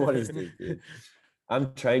 What is this, dude?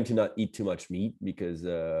 I'm trying to not eat too much meat because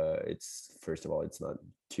it's first of all it's not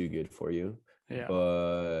too good for you. Yeah.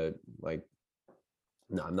 But like,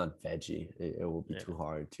 no, I'm not veggie. It will be too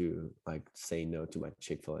hard to like say no to my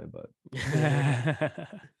Chick-fil-A, but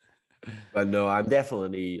but no, I'm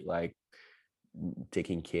definitely like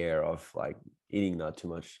taking care of like eating not too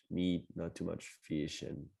much meat, not too much fish,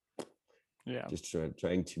 and just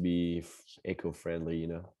trying to be eco-friendly,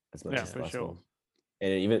 as much as possible. Sure.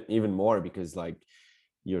 And even more because like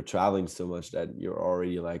you're traveling so much that you're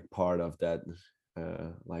already like part of that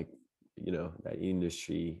like that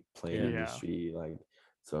industry, plane industry, like,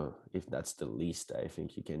 so if that's the least I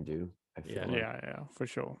think you can do, I feel like. Yeah, for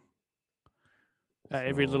sure.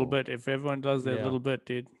 Every little bit, if everyone does their little bit,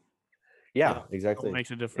 dude. Yeah, exactly. It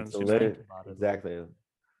makes a difference. Exactly.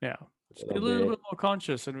 Yeah. Just be a little bit more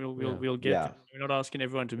conscious, and we'll get there. We're not asking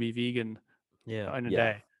everyone to be vegan in a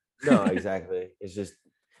day. No, exactly. It's just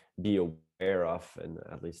be aware of and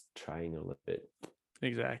at least trying a little bit.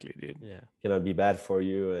 Exactly, dude. Yeah. Cannot be bad for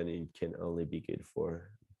you, and it can only be good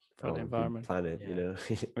for the environment, planet,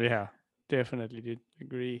 Yeah, definitely, dude.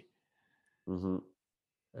 Agree.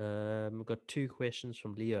 Mm-hmm. We've got 2 questions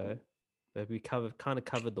from Leo, but we kind of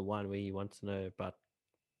covered the one where he wants to know about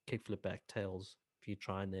kickflip back tails if you're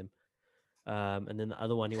trying them. And then the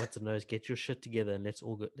other one he wants to know is get your shit together and let's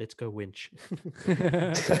go winch.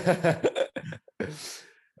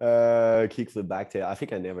 Kickflip backtail. I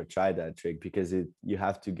think I never tried that trick because you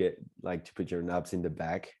have to get like to put your nubs in the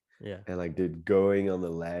back. Yeah. And like dude, going on the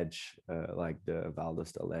ledge, like the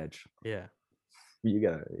Valdosta ledge. Yeah.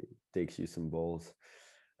 It takes you some balls.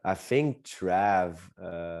 I think Trav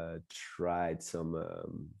tried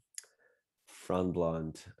some front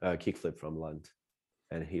blunt, kickflip from blunt.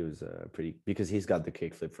 And he was pretty, because he's got the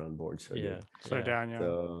kickflip front board. So good. Down, yeah.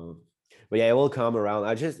 So, but yeah, it will come around.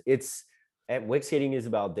 Wake skating is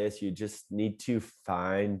about this. You just need to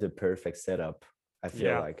find the perfect setup. I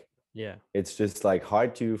feel like. Yeah. It's just like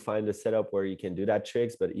hard to find a setup where you can do that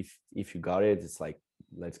tricks, but if you got it, it's like,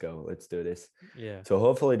 let's go, let's do this. Yeah. So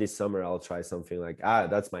hopefully this summer I'll try something like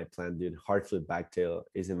that's my plan, dude. Hard flip backtail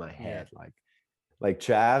is in my head. Like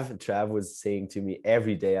Trav was saying to me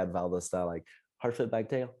every day at Valdosta, like hard flip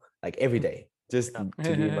backtail, like every day, just to be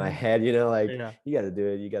in my head, you gotta do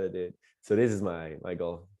it. So this is my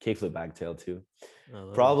goal. Kickflip backtail too.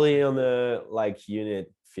 Probably on the like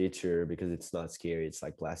unit feature because it's not scary. It's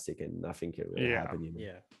like plastic and nothing can really happen.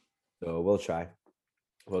 Yeah. So we'll try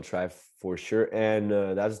for sure. And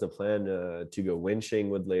that's the plan, to go winching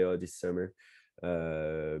with Leo this summer.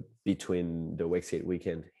 Between the wake skate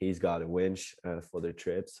weekend, he's got a winch for the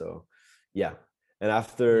trip. So yeah. And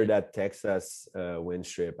after that Texas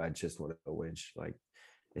winch trip, I just want to winch. Like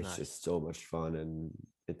it's just so much fun and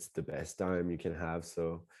it's the best time you can have.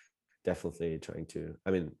 So definitely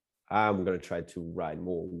I'm going to try to ride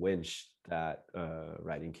more winch that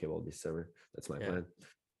riding cable this summer. That's my plan.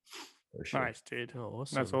 For sure. Nice, dude. Oh,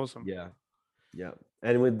 awesome. That's awesome. Yeah.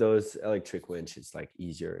 And with those electric winch, it's like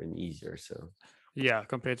easier and easier. So yeah,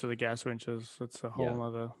 compared to the gas winches, it's a whole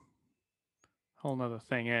nother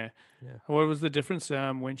thing. Yeah. What was the difference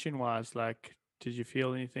winching wise? Like, did you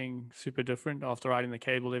feel anything super different after riding the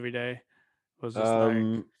cable every day? Was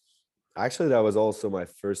this actually that was also my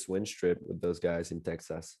first winch trip with those guys in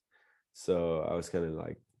Texas. So I was kind of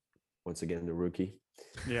like, once again, the rookie.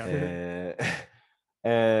 Yeah.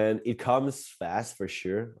 And it comes fast for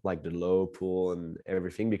sure, like the low pull and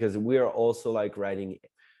everything, because we are also like riding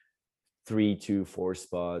 3 to 4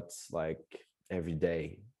 spots like every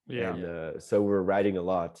day. Yeah. And so we're riding a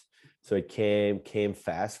lot. So it came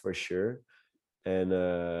fast for sure. And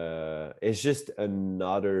it's just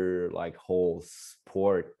another like whole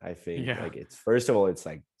sport, I think. Like it's, first of all, it's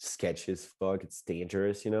like sketchy as fuck. It's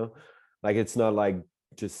dangerous, like it's not like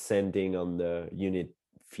just sending on the unit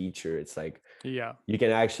feature. It's like yeah, you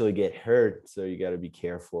can actually get hurt, so you got to be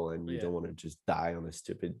careful, and you don't want to just die on a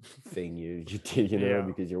stupid thing you did,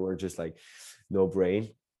 because you were just like no brain.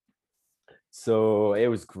 So it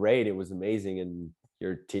was great, it was amazing, and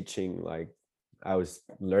you're teaching, like, I was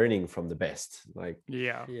learning from the best. Like,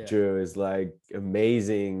 Drew is like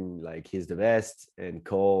amazing, like he's the best, and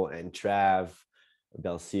Cole and Trav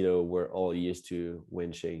Balsito were all used to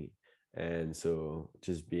winching, and so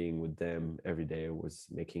just being with them every day was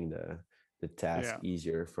making the task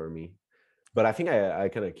easier for me. But I think I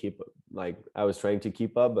kind of like, I was trying to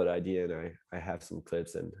keep up, but I didn't. I have some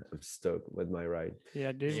clips, and I'm stoked with my ride.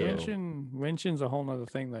 Yeah, dude, winching's a whole nother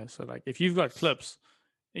thing though. So like, if you've got clips,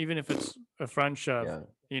 even if it's a front shove,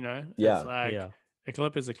 it's like a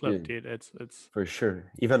clip is a clip, dude. It's for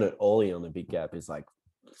sure. Even an ollie on a big gap is like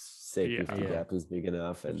sick if the gap is big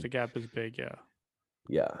enough, and if the gap is big,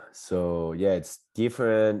 so it's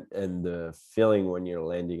different, and the feeling when you're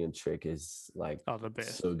landing a trick is like the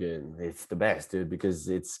best. So good. It's the best, dude, because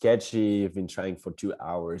it's sketchy. You've been trying for 2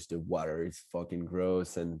 hours. The water is fucking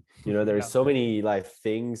gross, and there's so many like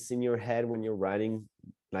things in your head when you're riding.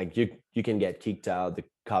 Like you can get kicked out, the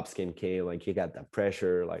cops can came, like you got that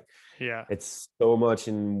pressure, like it's so much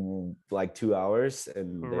in like 2 hours,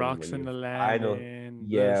 and rocks in the land,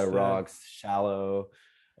 rocks, shallow.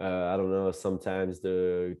 I don't know, sometimes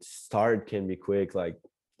the start can be quick, like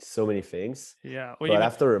so many things. But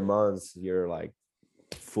after a month, you're like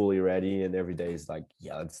fully ready, and every day is like,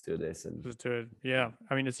 let's do this, and let's do it.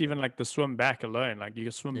 I mean, it's even like the swim back alone, like you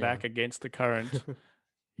can swim back against the current.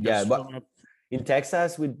 But in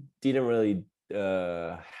Texas we didn't really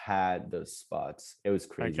had those spots. It was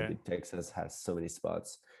crazy. Texas has so many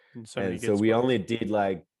spots, and so we only did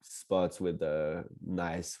like spots with a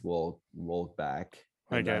nice walk back,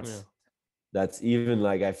 and that's even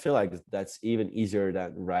like, I feel like that's even easier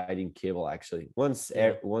than riding cable actually. Once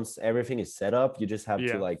everything is set up, you just have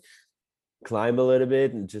to like climb a little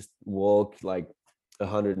bit and just walk like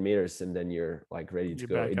 100 meters, and then you're like ready to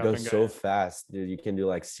go. It goes so fast, dude. You can do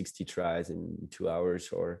like 60 tries in 2 hours,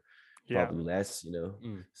 or probably less,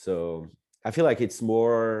 So I feel like it's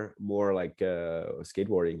more like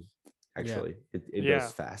skateboarding actually. It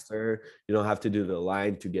goes faster. You don't have to do the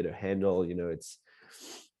line to get a handle,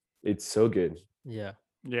 it's so good. I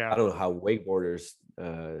don't know how wakeboarders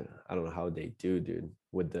I don't know how they do, dude,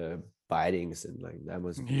 with the bitings, and like that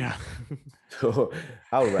must be so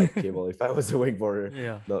I'll ride cable if I was a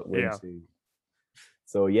wakeboarder, not winching.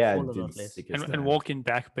 So and walking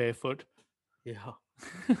back barefoot.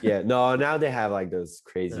 Now they have like those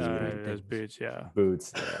crazy those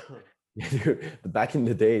boots. Back in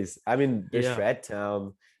the days, I mean, the Shred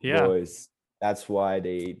Town boys, that's why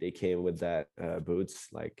they came with that boots,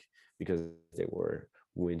 like, because they were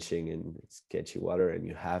winching in sketchy water, and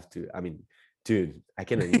you have to, I mean, dude, I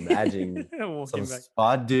can imagine some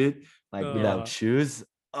spot, dude, like without shoes.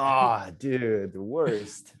 Dude, the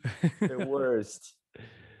worst.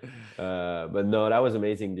 But no, that was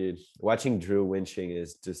amazing, dude. Watching Drew winching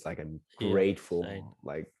is just like a grateful,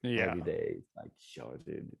 like every day, like,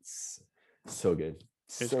 dude, it's so good.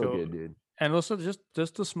 It's so good, dude. And also just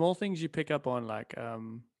the small things you pick up on, like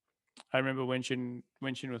I remember winching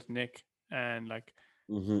with Nick, and like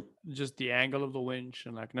just the angle of the winch,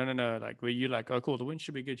 and like no, like where you like, oh cool, the winch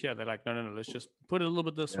should be good here. They're like, no, let's just put it a little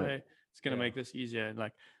bit this way. It's gonna make this easier. And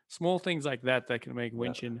like small things like that can make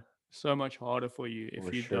winching so much harder for you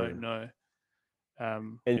if you don't know.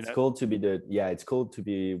 And it's cool to be it's cool to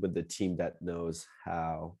be with the team that knows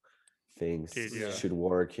how things should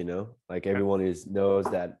work, like everyone knows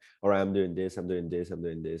that, all right, I'm doing this, and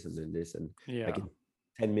like in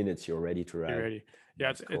 10 minutes you're ready to ride. You're ready.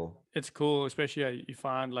 It's cool. It's cool, especially you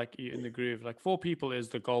find like in the groove, like 4 people is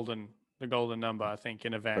the golden number, I think,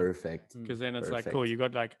 in a van. Perfect. Because then it's like, cool, you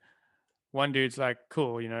got like one dude's like,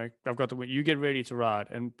 cool, I've got the winch, you get ready to ride,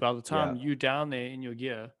 and by the time you down there in your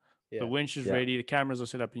gear, the winch is ready, the cameras are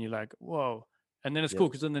set up, and you're like, whoa. And then it's cool,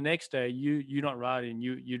 because then the next day you're not riding,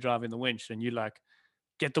 you driving the winch, and you like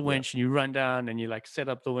get the winch and you run down and you like set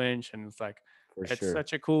up the winch, and it's like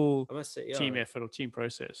such a cool team effort or team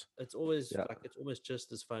process. It's always like, it's almost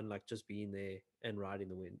just as fun, like just being there and riding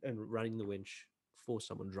the winch and running the winch for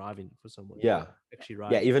someone, driving for someone. Actually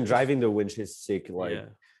riding. Even driving the winch is sick. Like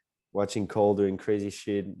watching Cole doing crazy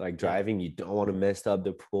shit, like driving, you don't want to mess up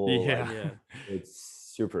the pool. It's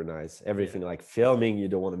super nice. Everything like filming, you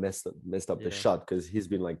don't want to mess up the shot, because he's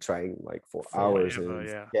been like trying like for hours, and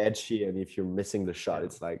it's sketchy, and if you're missing the shot,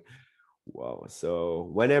 it's like, wow. So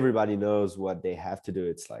when everybody knows what they have to do,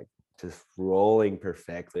 it's like just rolling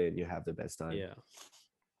perfectly, and you have the best time.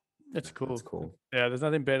 It's cool. It's cool. Yeah, there's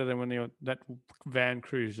nothing better than when that van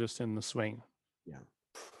cruise just in the swing. Yeah.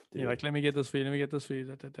 You're like, let me get this for you. Let me get this for you.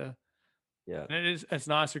 Da, da, da. Yeah. And it's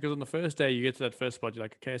nice because on the first day you get to that first spot, you're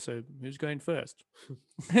like, okay, so who's going first?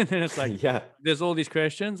 And then it's like, yeah, there's all these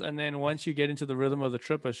questions, and then once you get into the rhythm of the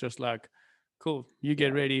trip, it's just like, cool, you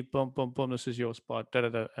get ready, boom, boom, boom, this is your spot, da da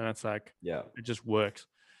da, and it's like, yeah, it just works.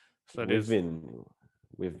 So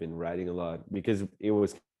we've been riding a lot because it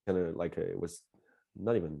was kind of like it was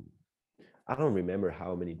not even, I don't remember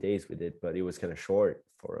how many days we did, but it was kind of short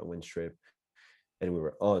for a wind trip, and we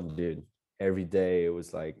were on, dude, every day. It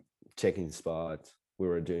was like checking spots. We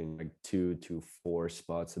were doing like 2 to 4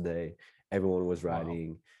 spots a day. Everyone was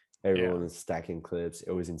riding. Wow. Everyone was stacking clips.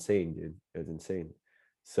 It was insane, dude. It was insane.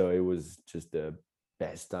 So it was just the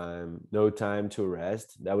best time. No time to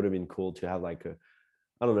rest. That would have been cool to have like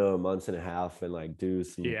I don't know, a month and a half and like do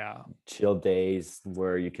some chill days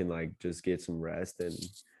where you can like just get some rest. And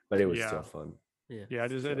but it was still fun. Yeah,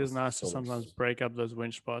 it is nice to sometimes break up those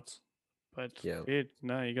winch spots. But you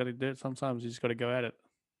got to do it sometimes. You just got to go at it.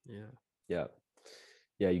 Yeah,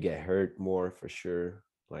 you get hurt more for sure.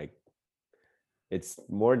 Like it's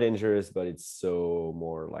more dangerous, but it's so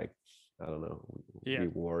more like, I don't know,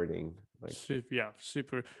 rewarding. Like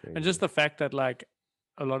super. Crazy. And just the fact that like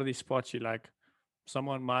a lot of these spots, you like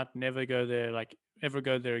someone might never go there, like ever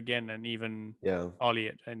go there again, and even ollie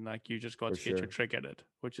it, and like you just got to get your trick at it,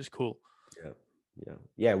 which is cool.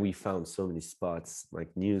 Yeah, we found so many spots,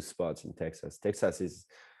 like new spots in Texas. Texas is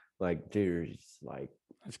like, there's like,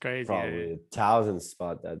 it's crazy, probably 1,000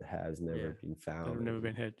 spot that has never been found, that have never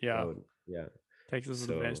been hit. Texas is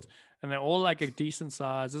the best, and they're all like a decent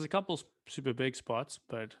size. There's a couple super big spots,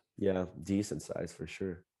 but decent size for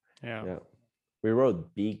sure. Yeah, we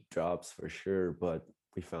rode big drops for sure, but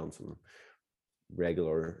we found some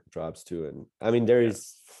regular drops too. And I mean, there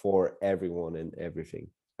is for everyone and everything.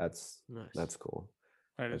 That's nice. That's cool.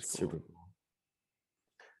 That's super cool.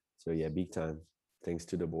 So big time. Thanks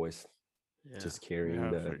to the boys. Just carrying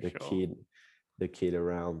the kid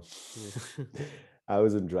around. I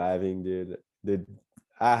wasn't driving, dude.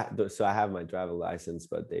 So I have my driver license,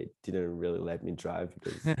 but they didn't really let me drive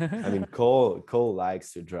because I mean, Cole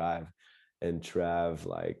likes to drive, and Trav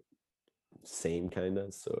like same kind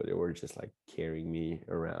of. So they were just like carrying me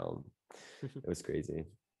around. It was crazy.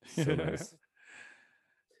 So nice.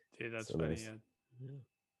 Dude, that's so funny.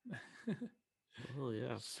 Nice. Oh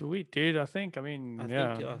yeah, sweet, dude. I think we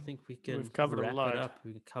can. We've covered a lot.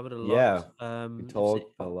 We covered a lot. Yeah, we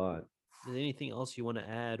talked a lot. Is there anything else you want to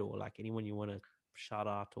add, or like anyone you want to shout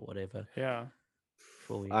out or whatever? Yeah.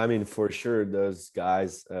 I mean, for sure, those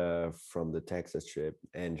guys from the Texas trip,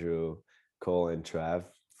 Andrew, Cole, and Trav,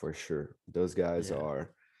 for sure, those guys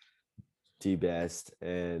are the best.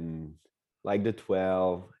 And like the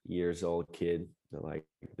 12 years old kid, like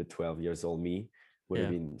the 12 years old me would have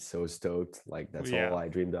been so stoked. Like that's all I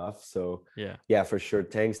dreamed of. So for sure,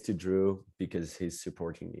 thanks to Drew because he's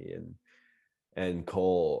supporting me, and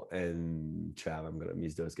Cole and Trav. I'm gonna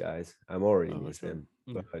miss those guys. I'm already miss them,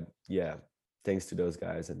 but thanks to those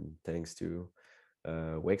guys, and thanks to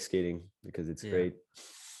wake skating because it's great.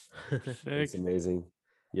 It's amazing.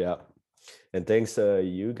 And thanks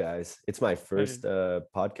you guys. It's my first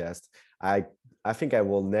podcast. I think I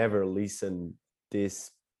will never listen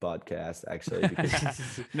this podcast actually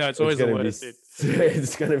because no, it's always the worst.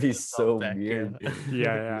 It's gonna be so weird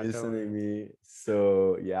listening to me.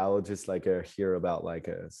 So I will just like hear about like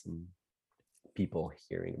some people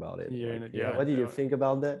hearing about it. What did you think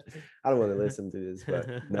about that? I don't want to listen to this, but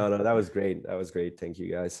no, that was great. Thank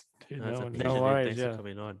you guys. Dude, no worries. Thanks for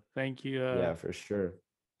coming on. Thank you. For sure.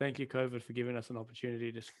 Thank you, COVID, for giving us an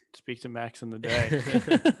opportunity to speak to Max in the day.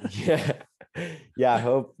 I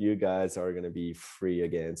hope you guys are gonna be free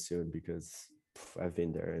again soon because I've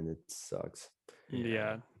been there and it sucks.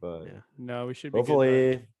 But no, we should be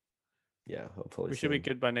hopefully. Hopefully we should be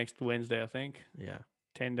good by next Wednesday, I think.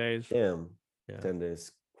 10 days. Damn. 10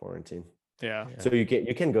 days quarantine. So you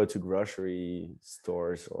can go to grocery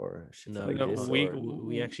stores or shit like this.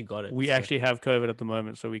 We actually got it. We actually have COVID at the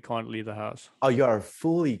moment, so we can't leave the house. Oh, you are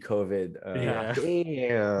fully COVID. Damn.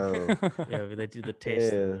 They did the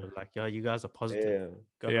test. And like, you guys are positive.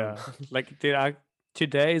 Like,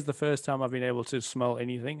 today is the first time I've been able to smell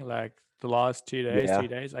anything. Like the last 2 days, 3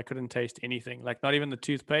 days, I couldn't taste anything. Like not even the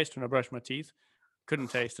toothpaste when I brush my teeth. Couldn't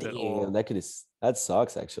taste it at all. That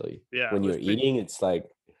sucks actually. When you're eating, it's like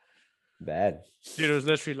bad. Dude, it was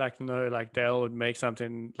literally like Dale would make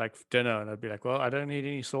something like dinner and I'd be like, well, I don't need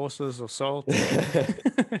any sauces or salt.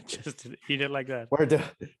 Just eat it like that.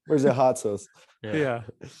 Where's the hot sauce? Dude,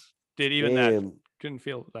 even that couldn't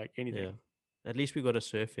feel like anything. At least we got a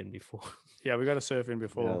surf in before. We got a surf in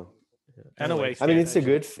before. And a weight scan. I mean,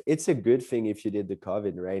 it's a good thing if you did the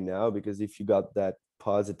COVID right now, because if you got that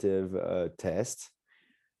positive test,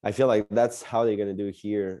 I feel like that's how they're gonna do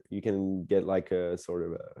here. You can get like a sort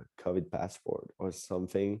of a COVID passport or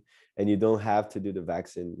something, and you don't have to do the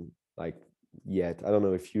vaccine like yet. I don't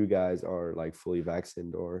know if you guys are like fully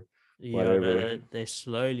vaccinated or whatever. No, they're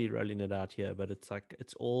slowly rolling it out here, but it's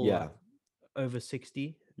all like over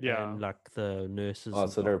 60. Yeah, and like the nurses. Oh,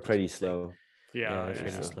 so they're pretty slow. Yeah,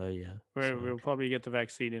 pretty slow. Yeah, we'll probably get the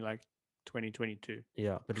vaccine in like 2022.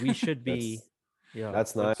 Yeah, but we should be.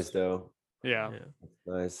 That's nice though. Yeah.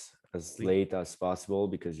 Nice. As late as possible,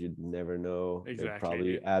 because you never know. Exactly. They'll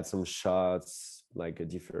probably add some shots, like a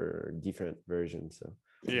different version. So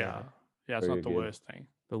yeah, it's not the worst thing.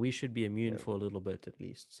 But we should be immune for a little bit at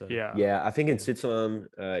least. So yeah, I think in Switzerland,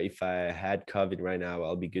 if I had COVID right now,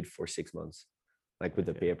 I'll be good for 6 months. Like with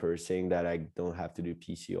the paper saying that I don't have to do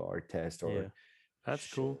PCR test or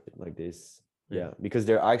that's cool. Like this. Yeah, because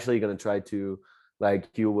they're actually gonna try to,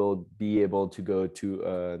 like, you will be able to go to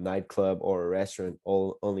a nightclub or a restaurant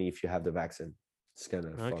only if you have the vaccine. It's kind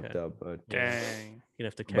of fucked up, but dang, you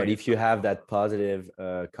have to. But if you have that positive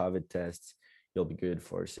COVID test, you'll be good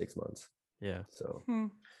for 6 months. Yeah. So,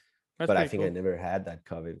 but I think I never had that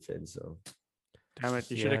COVID thing. So, damn it,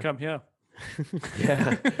 you should have come here.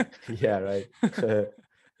 yeah, right.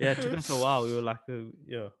 Yeah, it took us a while. We were like,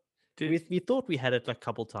 we thought we had it like a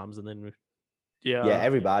couple times, and then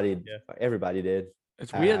everybody did.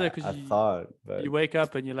 It's weird though, because you wake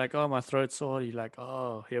up and you're like, oh, my throat's sore. You're like,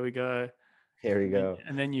 oh, here we go.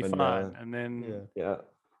 And then you're fine. And then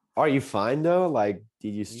are you fine though? Like,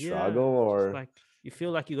 did you struggle or like you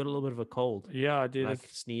feel like you got a little bit of a cold? Yeah, I did. Like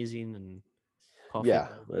sneezing and coughing.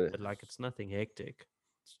 But like it's nothing hectic.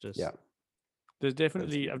 It's just I've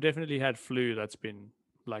definitely had flu that's been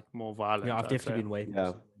like more violent. Yeah, I've definitely been waiting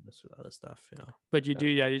for this other stuff, But you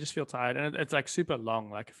you just feel tired, and it's like super long.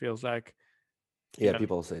 Like it feels like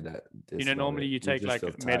people say that. Normally you take like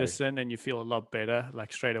medicine and you feel a lot better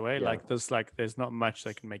like straight away. Like there's not much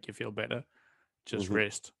that can make you feel better. Just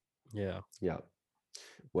rest. Yeah.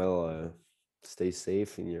 Well, stay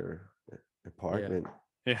safe in your apartment.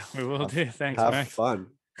 Yeah, we will do. Thanks, have Max. Fun.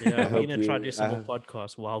 Yeah, we're gonna try to do some more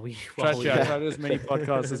podcasts while we try to do as many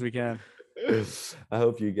podcasts as we can. I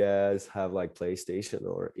hope you guys have like PlayStation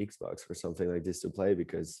or Xbox or something like this to play,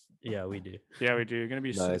 because we do. Yeah, we do. You're gonna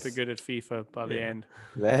be super good at FIFA by the end.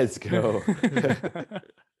 Let's go.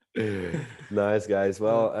 Nice, guys.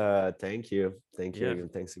 Well, thank you,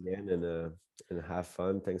 and thanks again, and have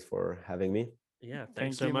fun. Thanks for having me. Yeah,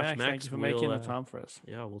 thanks so much, Max. Thank you for making the time for us.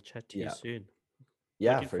 Yeah, we'll chat to you soon.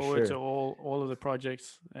 Yeah, looking forward to all of the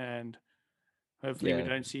projects, and hopefully we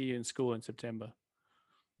don't see you in school in September.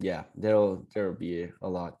 Yeah, there'll be a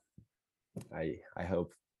lot. I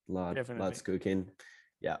hope lots cooking.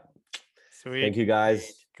 Yeah. Sweet. Thank you,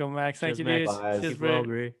 guys. Go, Max. Thank you, Max. dude. Cheers, bro.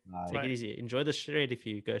 Take it easy. Enjoy the shred if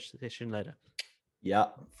you go session later. Yeah,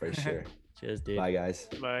 for sure. Cheers, dude. Bye, guys.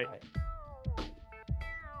 Bye.